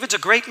 David's a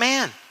great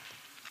man.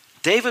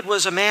 David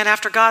was a man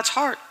after God's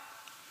heart.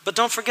 But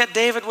don't forget,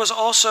 David was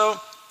also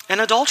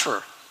an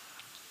adulterer.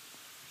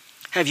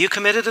 Have you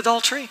committed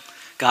adultery?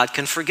 God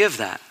can forgive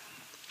that.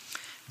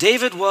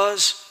 David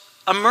was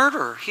a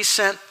murderer. He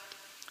sent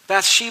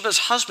Bathsheba's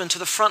husband to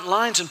the front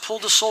lines and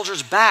pulled the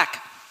soldiers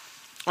back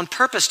on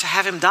purpose to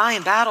have him die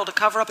in battle to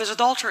cover up his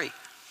adultery.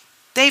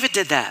 David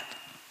did that.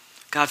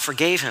 God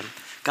forgave him.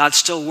 God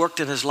still worked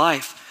in his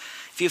life.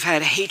 If you've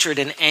had hatred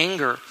and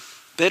anger,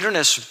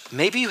 bitterness,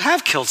 maybe you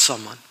have killed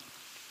someone.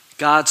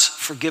 God's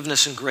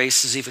forgiveness and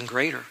grace is even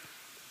greater.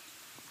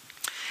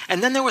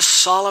 And then there was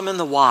Solomon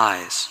the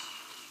wise.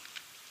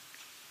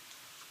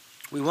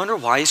 We wonder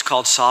why he's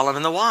called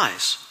Solomon the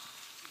wise.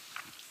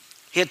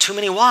 He had too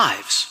many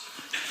wives.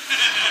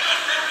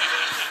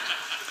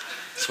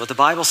 That's what the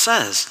Bible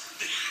says.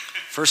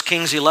 1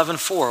 Kings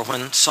 11:4,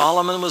 when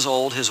Solomon was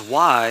old, his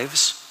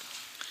wives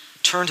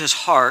turned his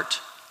heart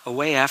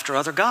away after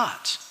other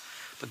gods.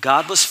 But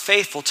God was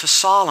faithful to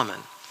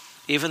Solomon,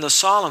 even though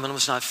Solomon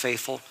was not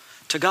faithful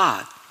to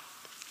God.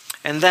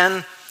 And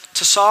then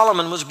to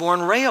Solomon was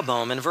born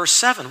Rehoboam in verse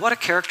 7. What a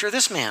character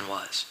this man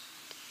was.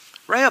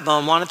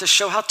 Rehoboam wanted to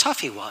show how tough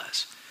he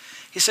was.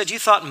 He said, "You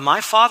thought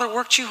my father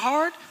worked you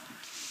hard?"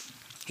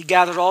 He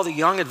gathered all the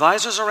young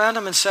advisors around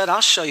him and said, "I'll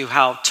show you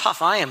how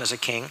tough I am as a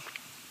king."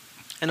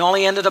 And all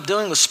he ended up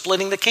doing was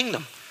splitting the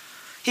kingdom.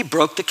 He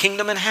broke the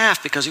kingdom in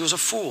half because he was a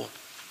fool.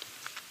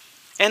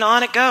 And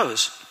on it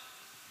goes.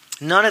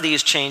 None of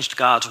these changed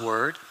God's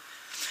word.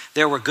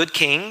 There were good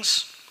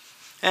kings.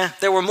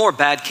 There were more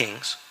bad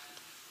kings.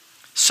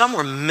 Some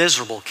were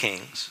miserable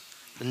kings.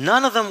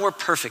 None of them were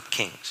perfect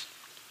kings.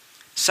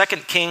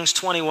 2 Kings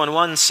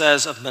 21:1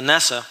 says of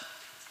Manasseh,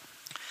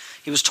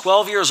 he was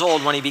 12 years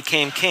old when he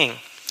became king,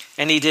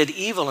 and he did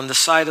evil in the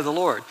sight of the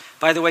Lord.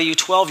 By the way, you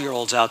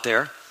 12-year-olds out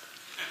there,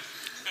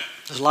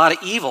 there's a lot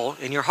of evil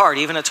in your heart,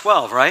 even at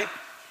 12, right?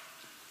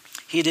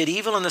 He did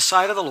evil in the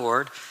sight of the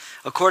Lord,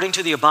 according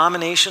to the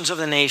abominations of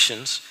the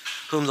nations,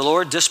 whom the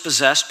Lord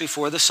dispossessed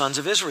before the sons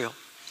of Israel.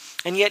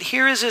 And yet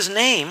here is his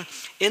name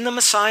in the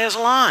Messiah's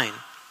line.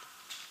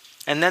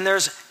 And then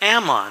there's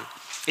Ammon.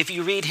 If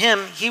you read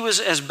him, he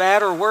was as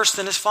bad or worse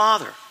than his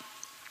father.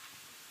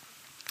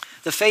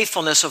 The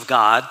faithfulness of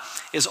God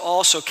is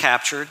also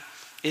captured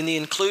in the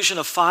inclusion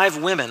of 5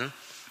 women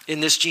in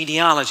this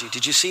genealogy.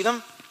 Did you see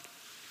them?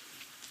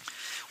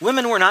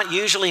 Women were not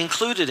usually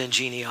included in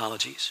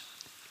genealogies,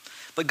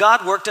 but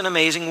God worked in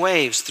amazing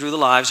ways through the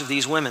lives of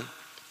these women.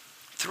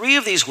 3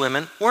 of these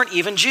women weren't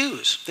even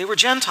Jews. They were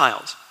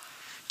Gentiles.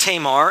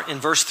 Tamar in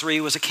verse 3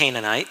 was a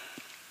Canaanite.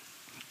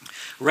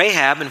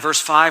 Rahab in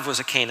verse 5 was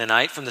a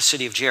Canaanite from the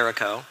city of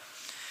Jericho.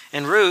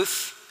 And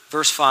Ruth,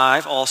 verse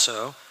 5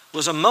 also,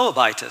 was a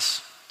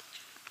Moabitess.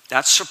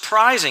 That's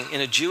surprising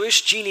in a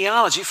Jewish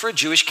genealogy for a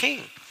Jewish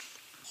king.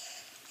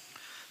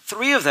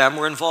 3 of them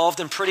were involved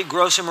in pretty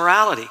gross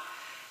immorality.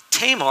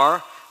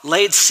 Tamar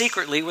laid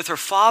secretly with her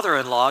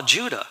father-in-law,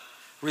 Judah,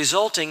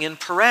 resulting in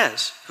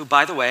Perez, who,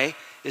 by the way,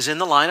 is in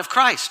the line of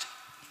Christ.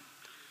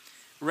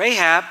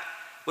 Rahab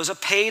was a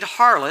paid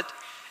harlot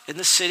in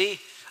the city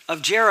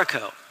of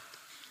Jericho.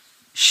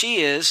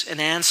 She is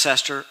an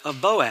ancestor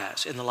of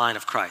Boaz in the line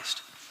of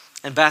Christ.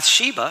 And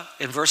Bathsheba,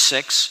 in verse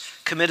 6,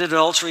 committed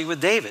adultery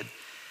with David.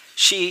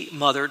 She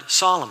mothered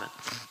Solomon.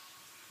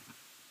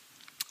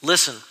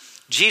 Listen,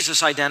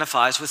 Jesus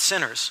identifies with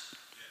sinners.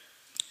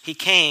 He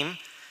came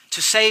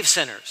to save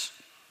sinners.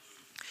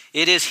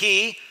 It is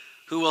he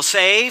who will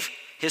save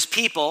his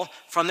people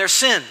from their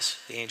sins,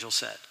 the angel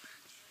said.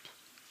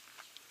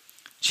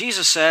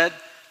 Jesus said,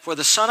 "For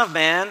the Son of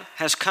Man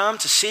has come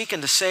to seek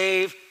and to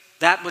save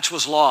that which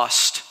was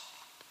lost."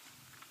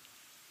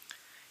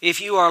 If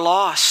you are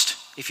lost,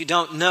 if you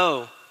don't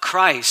know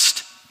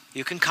Christ,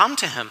 you can come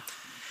to him.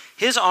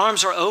 His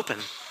arms are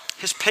open.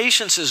 His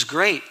patience is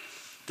great.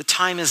 The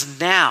time is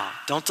now.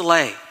 Don't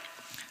delay.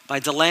 By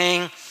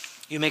delaying,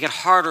 you make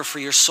it harder for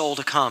your soul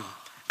to come.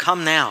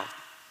 Come now.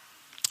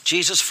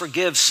 Jesus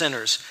forgives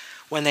sinners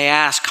when they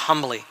ask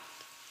humbly.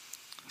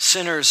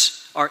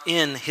 Sinners are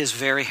in his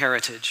very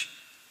heritage.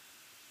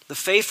 The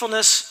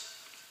faithlessness,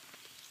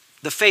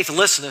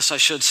 I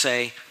should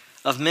say,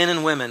 of men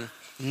and women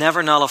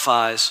never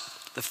nullifies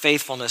the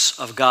faithfulness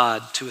of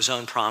God to his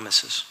own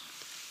promises.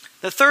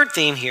 The third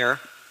theme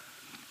here,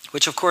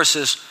 which of course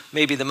is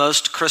maybe the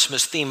most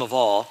Christmas theme of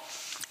all,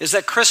 is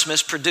that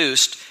Christmas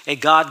produced a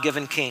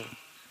God-given king.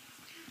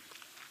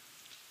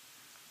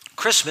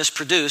 Christmas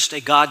produced a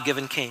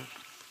God-given king.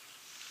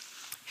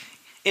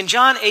 In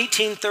John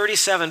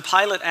 18:37,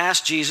 Pilate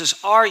asked Jesus,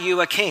 "Are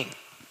you a king?"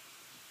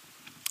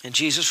 And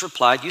Jesus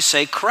replied, "You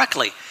say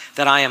correctly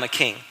that I am a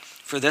king.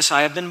 For this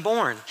I have been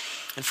born,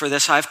 and for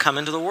this I have come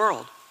into the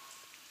world."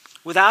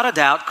 Without a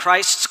doubt,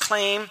 Christ's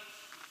claim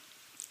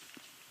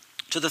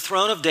to the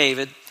throne of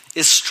David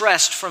is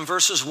stressed from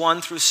verses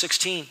 1 through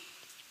 16.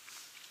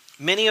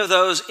 Many of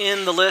those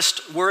in the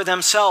list were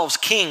themselves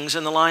kings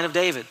in the line of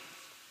David.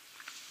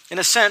 In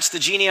a sense, the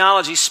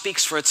genealogy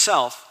speaks for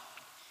itself.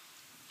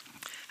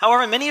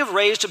 However, many have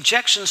raised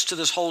objections to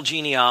this whole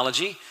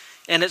genealogy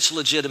and its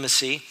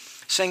legitimacy,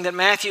 saying that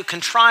Matthew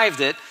contrived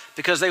it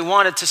because they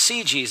wanted to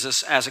see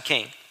Jesus as a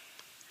king.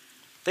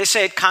 They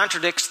say it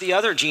contradicts the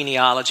other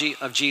genealogy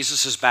of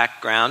Jesus'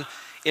 background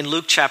in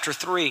Luke chapter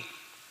 3.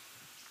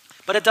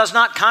 But it does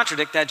not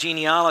contradict that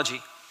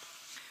genealogy.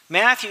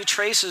 Matthew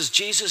traces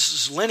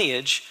Jesus'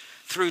 lineage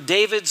through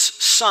David's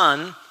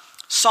son,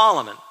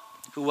 Solomon,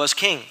 who was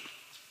king.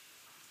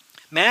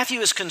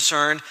 Matthew is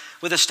concerned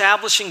with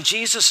establishing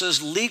Jesus'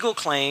 legal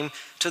claim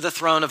to the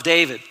throne of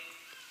David.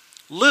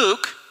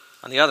 Luke,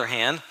 on the other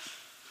hand,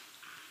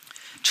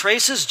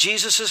 traces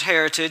Jesus'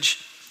 heritage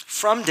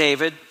from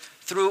David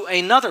through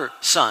another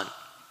son,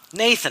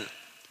 Nathan,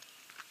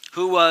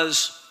 who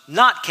was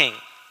not king,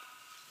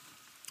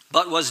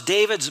 but was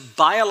David's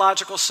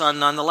biological son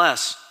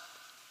nonetheless,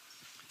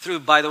 through,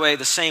 by the way,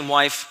 the same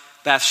wife,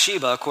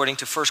 Bathsheba, according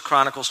to 1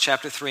 Chronicles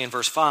chapter 3 and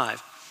verse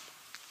 5.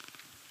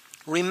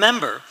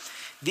 Remember,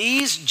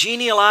 these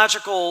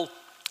genealogical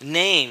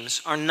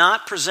names are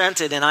not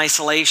presented in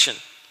isolation.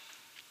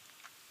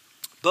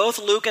 Both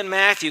Luke and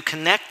Matthew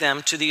connect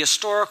them to the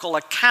historical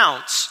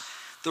accounts,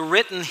 the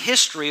written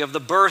history of the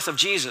birth of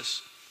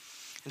Jesus.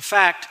 In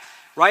fact,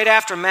 right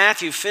after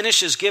Matthew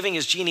finishes giving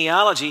his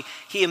genealogy,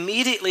 he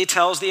immediately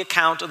tells the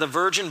account of the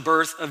virgin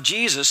birth of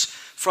Jesus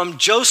from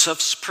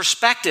Joseph's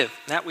perspective,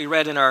 that we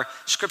read in our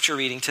scripture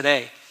reading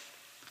today.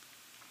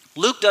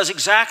 Luke does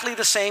exactly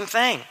the same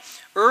thing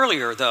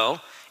earlier, though,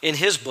 in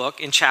his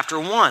book in chapter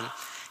 1,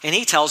 and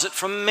he tells it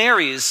from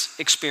Mary's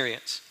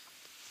experience.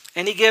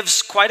 And he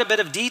gives quite a bit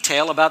of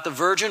detail about the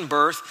virgin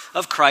birth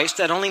of Christ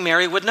that only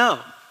Mary would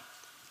know.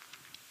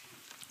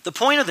 The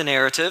point of the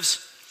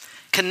narratives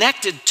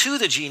connected to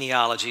the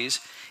genealogies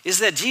is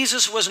that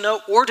Jesus was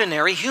no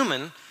ordinary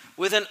human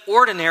with an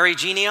ordinary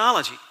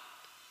genealogy.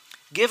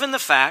 Given the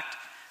fact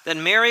that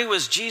Mary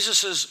was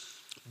Jesus'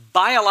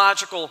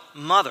 biological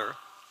mother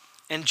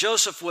and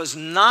Joseph was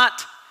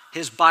not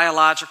his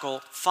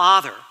biological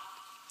father,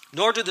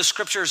 nor do the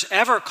scriptures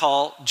ever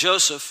call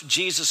Joseph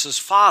Jesus'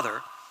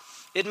 father,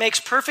 it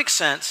makes perfect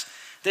sense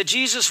that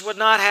Jesus would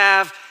not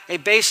have a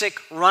basic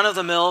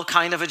run-of-the-mill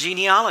kind of a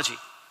genealogy.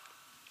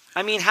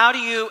 I mean, how do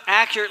you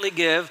accurately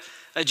give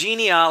a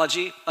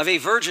genealogy of a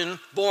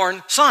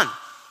virgin-born son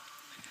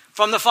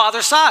from the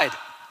father's side?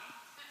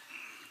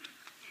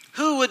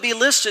 Who would be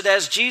listed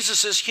as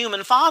Jesus'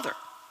 human father?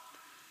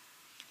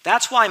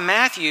 That's why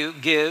Matthew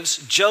gives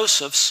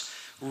Joseph's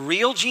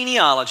real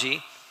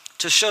genealogy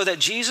to show that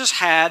Jesus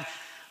had,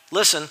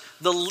 listen,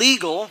 the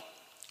legal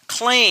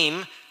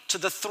claim to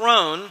the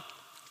throne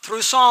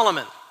through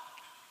Solomon.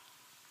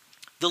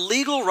 The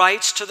legal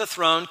rights to the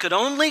throne could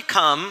only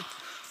come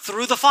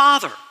through the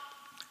father,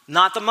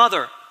 not the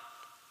mother.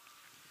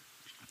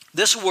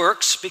 This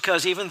works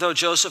because even though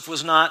Joseph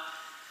was not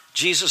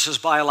Jesus'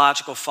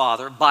 biological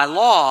father, by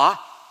law,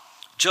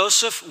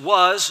 Joseph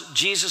was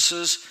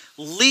Jesus'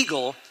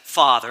 legal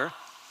father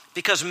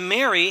because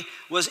Mary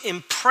was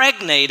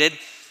impregnated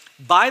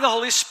by the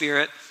Holy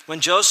Spirit when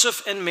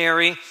Joseph and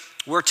Mary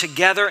were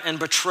together and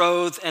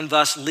betrothed and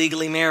thus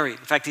legally married.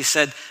 In fact, he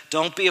said,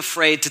 "Don't be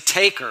afraid to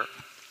take her.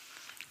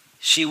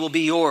 She will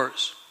be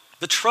yours."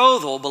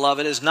 Betrothal,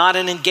 beloved, is not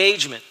an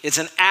engagement. It's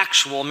an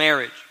actual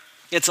marriage.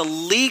 It's a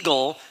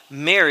legal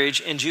marriage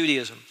in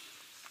Judaism.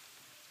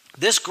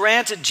 This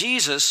granted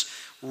Jesus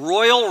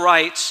royal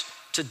rights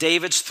to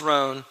David's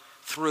throne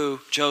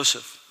through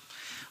Joseph.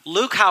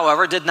 Luke,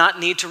 however, did not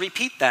need to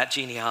repeat that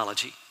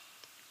genealogy.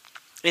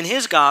 In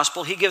his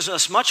gospel, he gives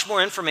us much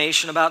more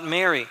information about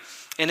Mary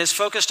and is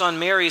focused on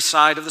Mary's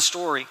side of the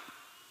story.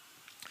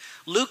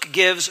 Luke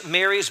gives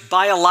Mary's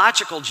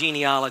biological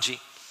genealogy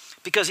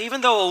because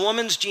even though a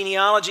woman's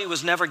genealogy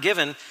was never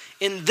given,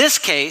 in this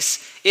case,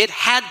 it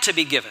had to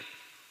be given.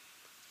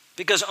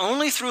 Because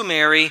only through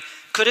Mary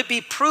could it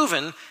be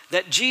proven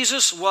that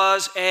Jesus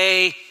was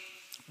a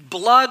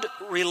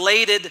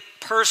blood-related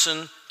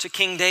person to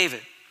King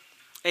David,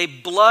 a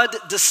blood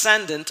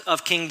descendant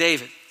of King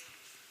David.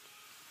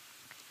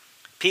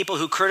 People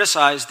who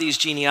criticize these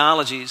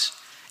genealogies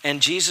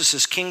and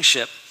Jesus'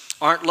 kingship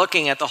aren't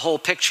looking at the whole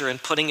picture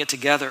and putting it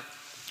together.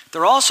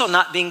 They're also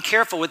not being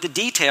careful with the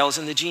details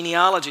in the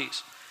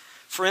genealogies.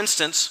 For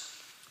instance,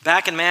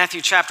 back in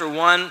Matthew chapter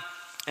 1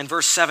 and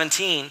verse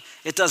 17,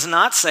 it does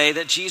not say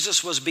that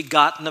Jesus was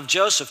begotten of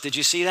Joseph. Did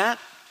you see that?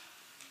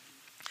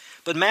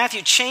 But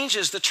Matthew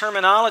changes the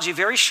terminology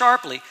very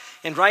sharply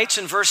and writes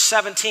in verse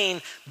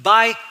 17,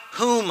 "By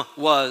whom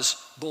was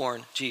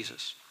born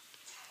Jesus?"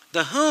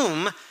 The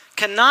whom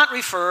cannot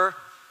refer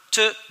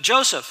to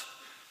Joseph,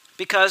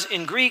 because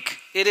in Greek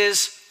it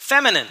is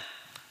feminine,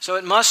 so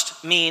it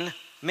must mean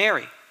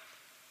Mary.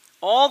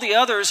 All the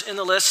others in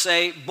the list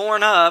say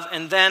born of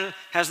and then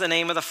has the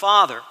name of the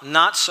father.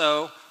 Not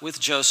so with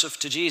Joseph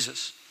to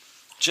Jesus.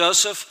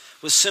 Joseph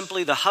was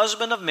simply the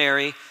husband of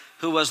Mary,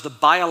 who was the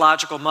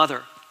biological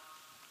mother.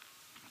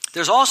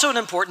 There's also an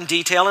important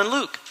detail in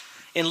Luke.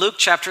 In Luke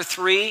chapter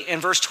 3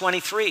 and verse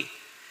 23,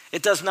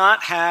 it does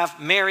not have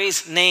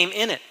Mary's name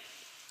in it.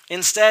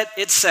 Instead,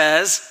 it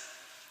says,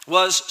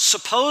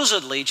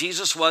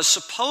 Jesus was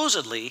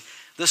supposedly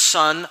the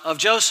son of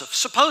Joseph.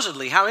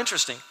 Supposedly, how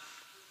interesting.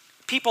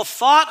 People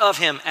thought of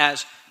him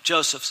as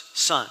Joseph's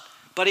son,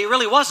 but he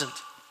really wasn't.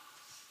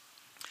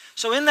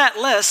 So in that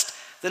list,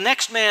 the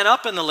next man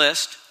up in the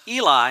list,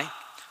 Eli,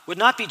 would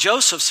not be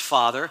Joseph's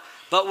father,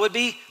 but would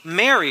be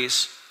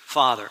Mary's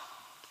father.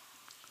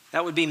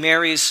 That would be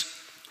Mary's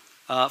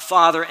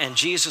father and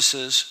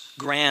Jesus'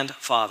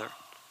 grandfather.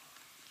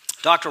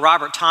 Dr.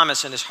 Robert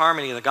Thomas, in his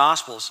Harmony of the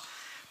Gospels,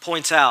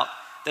 points out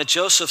that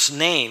Joseph's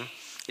name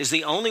is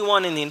the only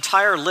one in the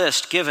entire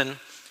list given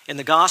in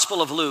the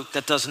Gospel of Luke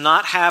that does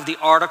not have the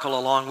article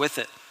along with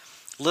it.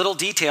 Little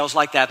details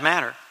like that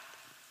matter.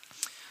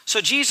 So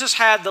Jesus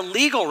had the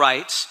legal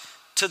rights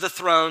to the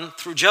throne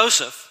through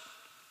Joseph,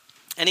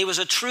 and he was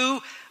a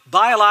true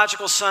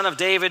biological son of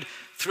David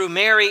through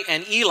Mary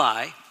and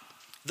Eli,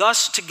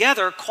 thus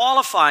together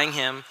qualifying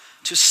him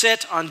to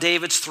sit on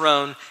David's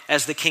throne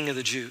as the King of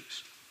the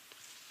Jews.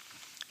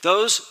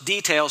 Those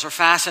details are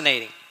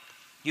fascinating.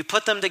 You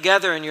put them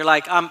together and you're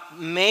like, I'm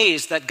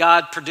amazed that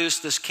God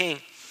produced this king.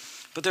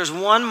 But there's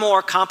one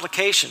more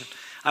complication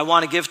I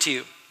want to give to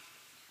you.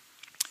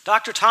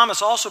 Dr.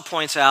 Thomas also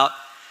points out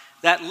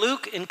that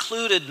Luke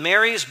included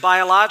Mary's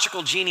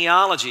biological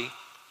genealogy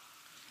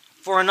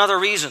for another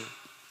reason.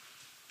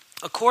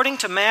 According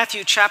to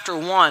Matthew chapter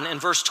 1 and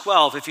verse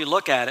 12, if you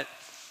look at it,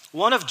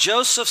 one of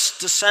Joseph's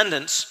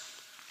descendants,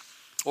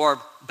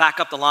 or back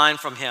up the line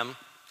from him,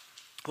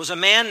 was a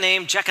man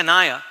named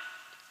Jeconiah.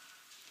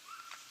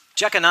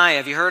 Jeconiah,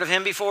 have you heard of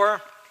him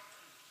before?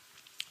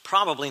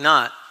 Probably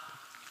not.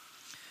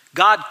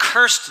 God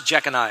cursed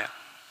Jeconiah.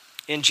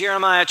 In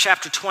Jeremiah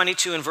chapter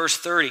 22 and verse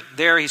 30,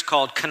 there he's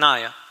called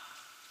Coniah.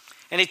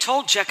 And he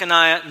told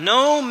Jeconiah,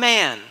 no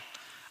man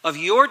of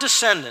your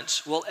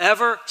descendants will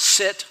ever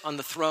sit on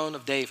the throne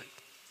of David.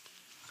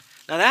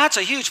 Now that's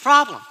a huge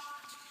problem.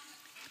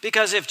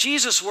 Because if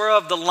Jesus were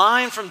of the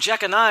line from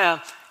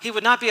Jeconiah, he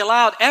would not be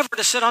allowed ever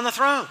to sit on the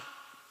throne.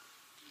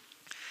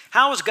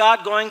 How was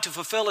God going to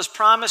fulfill his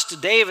promise to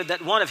David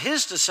that one of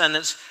his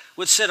descendants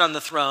would sit on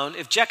the throne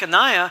if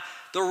Jeconiah,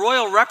 the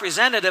royal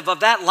representative of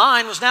that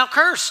line, was now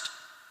cursed?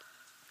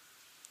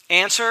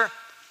 Answer,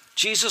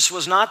 Jesus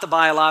was not the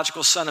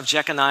biological son of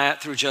Jeconiah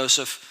through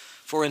Joseph,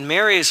 for in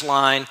Mary's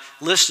line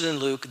listed in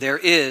Luke, there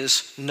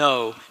is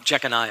no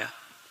Jeconiah.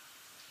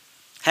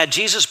 Had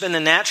Jesus been the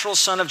natural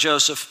son of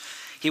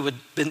Joseph, he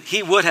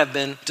would have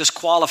been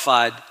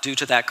disqualified due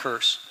to that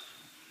curse.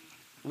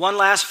 One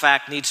last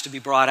fact needs to be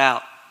brought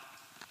out.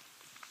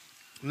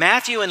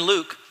 Matthew and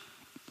Luke,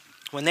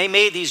 when they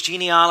made these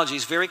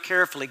genealogies very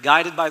carefully,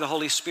 guided by the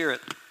Holy Spirit,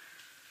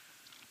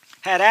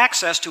 had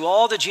access to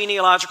all the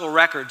genealogical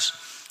records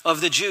of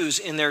the Jews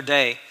in their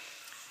day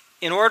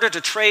in order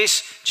to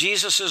trace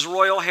Jesus'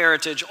 royal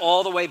heritage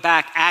all the way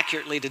back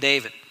accurately to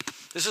David.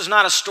 This is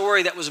not a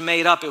story that was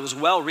made up, it was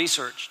well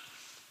researched.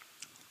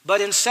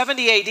 But in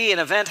 70 AD, an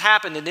event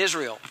happened in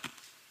Israel.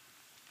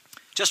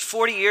 Just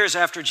 40 years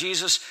after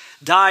Jesus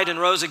died and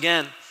rose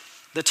again,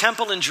 the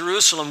temple in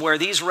Jerusalem where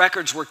these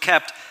records were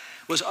kept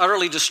was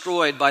utterly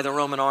destroyed by the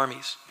Roman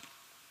armies.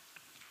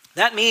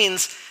 That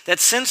means that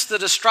since the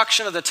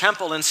destruction of the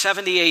temple in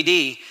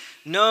 70 AD,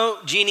 no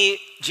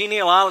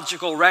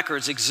genealogical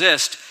records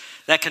exist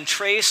that can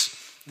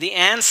trace the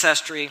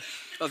ancestry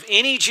of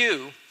any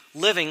Jew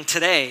living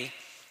today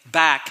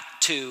back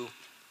to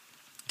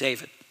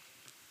David.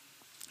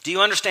 Do you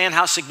understand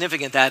how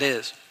significant that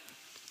is?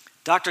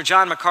 Dr.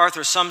 John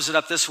MacArthur sums it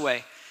up this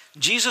way.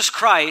 Jesus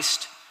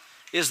Christ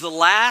is the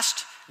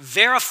last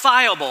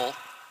verifiable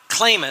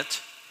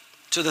claimant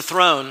to the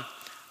throne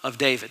of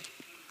David.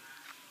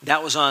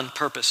 That was on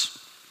purpose.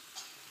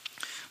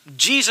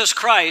 Jesus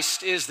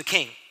Christ is the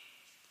king.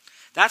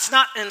 That's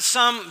not in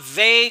some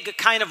vague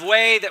kind of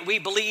way that we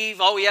believe,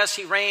 oh yes,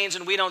 he reigns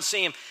and we don't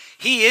see him.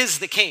 He is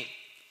the king.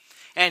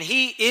 And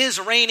he is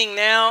reigning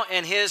now,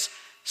 and his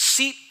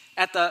seat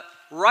at the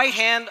right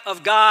hand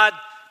of God,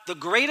 the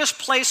greatest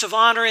place of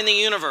honor in the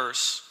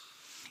universe,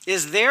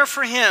 is there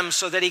for him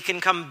so that he can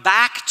come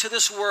back to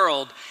this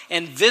world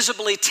and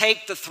visibly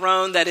take the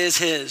throne that is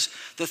his,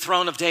 the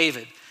throne of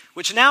David,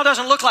 which now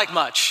doesn't look like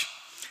much.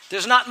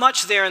 There's not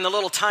much there in the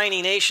little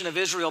tiny nation of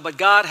Israel, but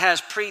God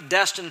has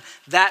predestined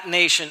that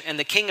nation and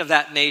the king of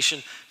that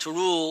nation to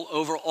rule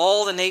over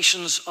all the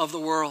nations of the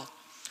world.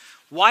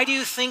 Why do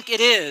you think it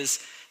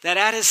is that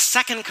at his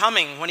second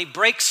coming, when he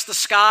breaks the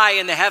sky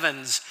and the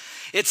heavens,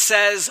 it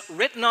says,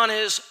 written on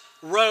his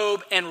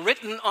robe and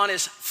written on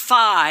his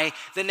thigh,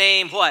 the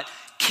name what?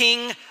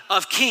 King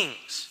of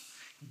Kings.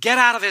 Get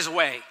out of his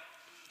way.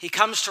 He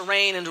comes to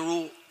reign and to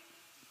rule.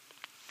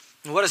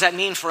 And what does that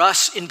mean for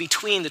us in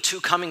between the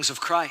two comings of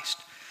Christ?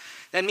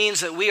 That means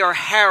that we are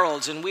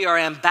heralds and we are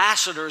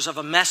ambassadors of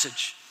a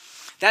message.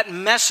 That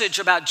message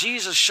about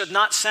Jesus should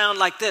not sound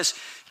like this.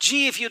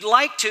 Gee, if you'd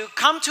like to,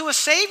 come to a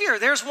Savior.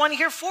 There's one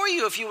here for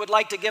you if you would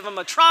like to give him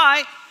a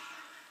try.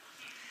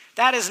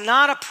 That is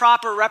not a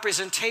proper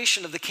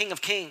representation of the King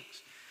of Kings.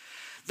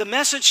 The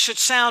message should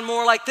sound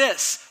more like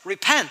this: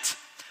 repent,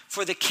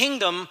 for the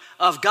kingdom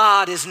of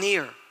God is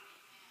near.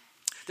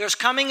 There's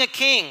coming a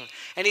king,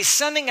 and he's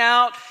sending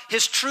out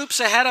his troops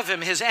ahead of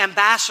him, his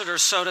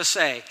ambassadors, so to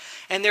say.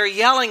 And they're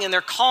yelling and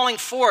they're calling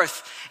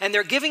forth, and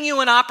they're giving you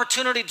an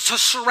opportunity to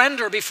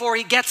surrender before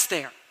he gets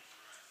there.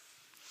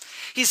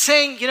 He's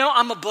saying,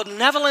 I'm a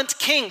benevolent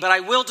king, but I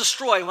will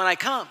destroy when I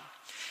come.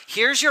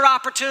 Here's your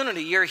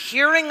opportunity. You're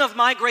hearing of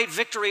my great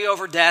victory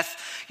over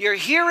death. You're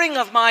hearing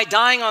of my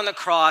dying on the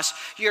cross.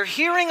 You're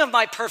hearing of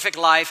my perfect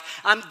life.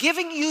 I'm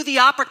giving you the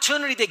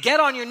opportunity to get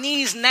on your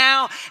knees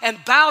now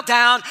and bow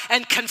down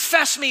and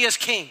confess me as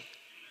king.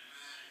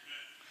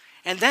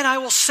 And then I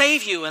will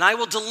save you and I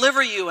will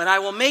deliver you and I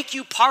will make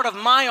you part of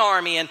my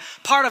army and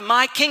part of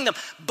my kingdom.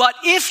 But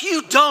if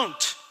you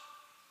don't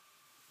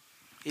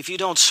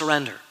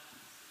surrender,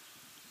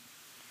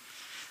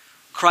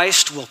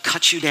 Christ will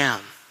cut you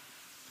down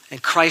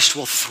and Christ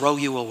will throw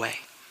you away.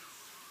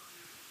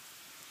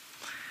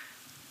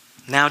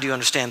 Now do you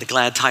understand the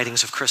glad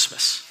tidings of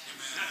Christmas?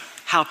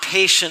 How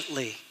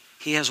patiently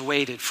he has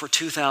waited for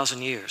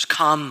 2,000 years.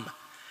 Come.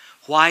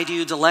 Why do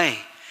you delay?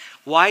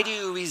 Why do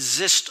you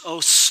resist,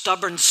 O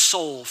stubborn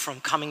soul,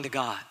 from coming to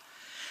God?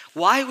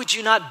 Why would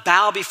you not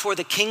bow before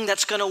the king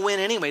that's going to win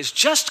anyways?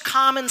 Just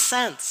common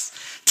sense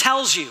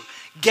tells you,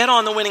 get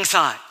on the winning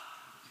side.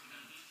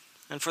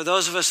 And for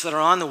those of us that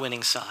are on the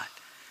winning side,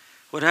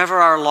 whatever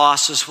our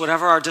losses,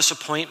 whatever our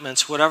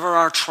disappointments, whatever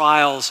our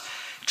trials,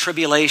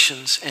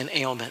 tribulations, and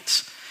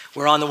ailments,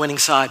 we're on the winning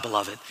side,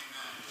 beloved.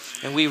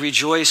 And we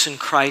rejoice in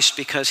Christ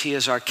because he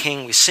is our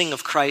king. We sing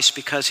of Christ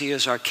because he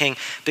is our king,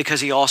 because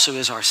he also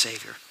is our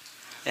Savior.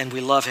 And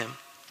we love him.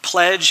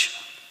 Pledge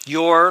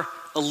your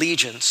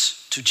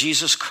allegiance to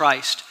Jesus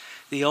Christ,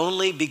 the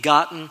only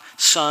begotten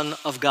Son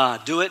of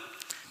God. Do it.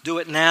 Do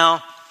it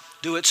now.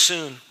 Do it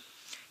soon.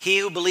 He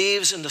who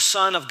believes in the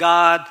Son of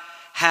God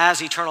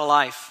has eternal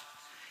life.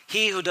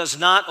 He who does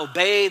not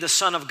obey the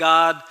Son of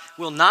God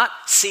will not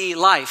see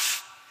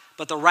life,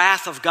 but the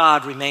wrath of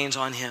God remains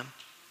on him.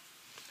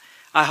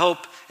 I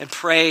hope and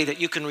pray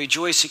that you can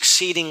rejoice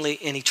exceedingly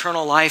in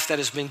eternal life that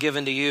has been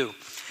given to you,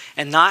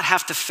 and not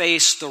have to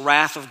face the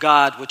wrath of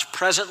God, which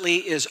presently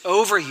is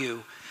over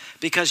you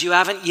because you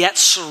haven't yet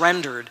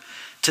surrendered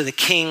to the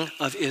King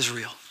of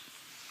Israel.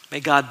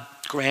 May God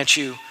grant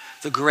you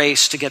the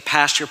grace to get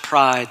past your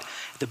pride,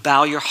 to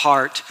bow your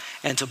heart,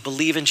 and to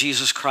believe in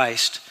Jesus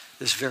Christ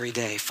this very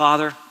day.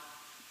 Father,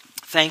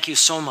 thank you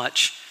so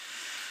much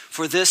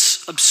for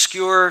this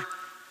obscure,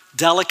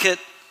 delicate,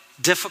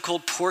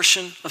 difficult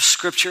portion of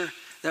Scripture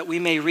that we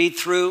may read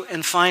through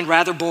and find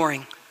rather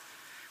boring.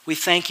 We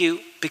thank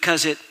you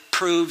because it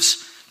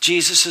proves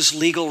Jesus'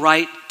 legal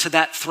right to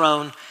that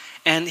throne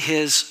and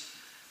his,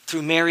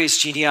 through Mary's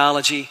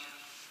genealogy,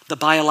 the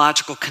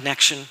biological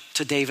connection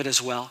to David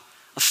as well.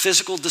 A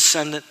physical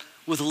descendant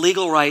with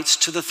legal rights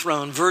to the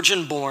throne,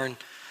 virgin born,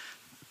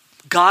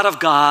 God of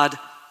God,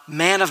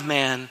 man of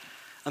man.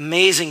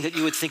 Amazing that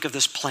you would think of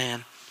this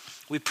plan.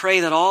 We pray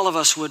that all of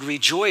us would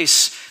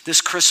rejoice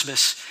this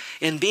Christmas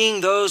in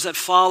being those that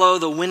follow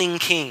the winning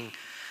king,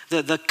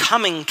 the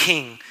coming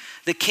king,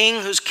 the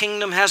king whose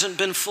kingdom hasn't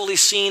been fully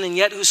seen and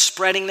yet who's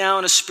spreading now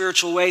in a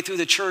spiritual way through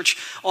the church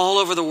all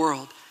over the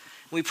world.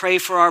 We pray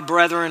for our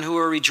brethren who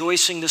are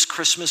rejoicing this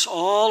Christmas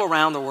all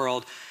around the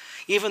world,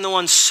 even the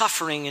ones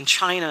suffering in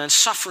China and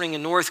suffering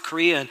in North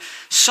Korea and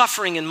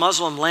suffering in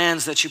Muslim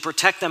lands, that you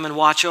protect them and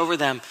watch over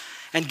them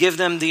and give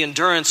them the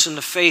endurance and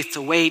the faith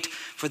to wait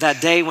for that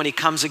day when he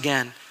comes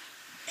again.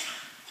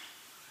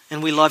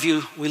 And we love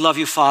you,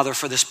 Father,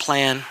 for this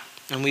plan.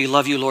 And we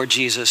love you, Lord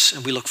Jesus,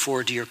 and we look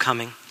forward to your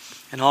coming.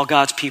 And all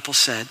God's people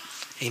said,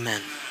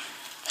 amen.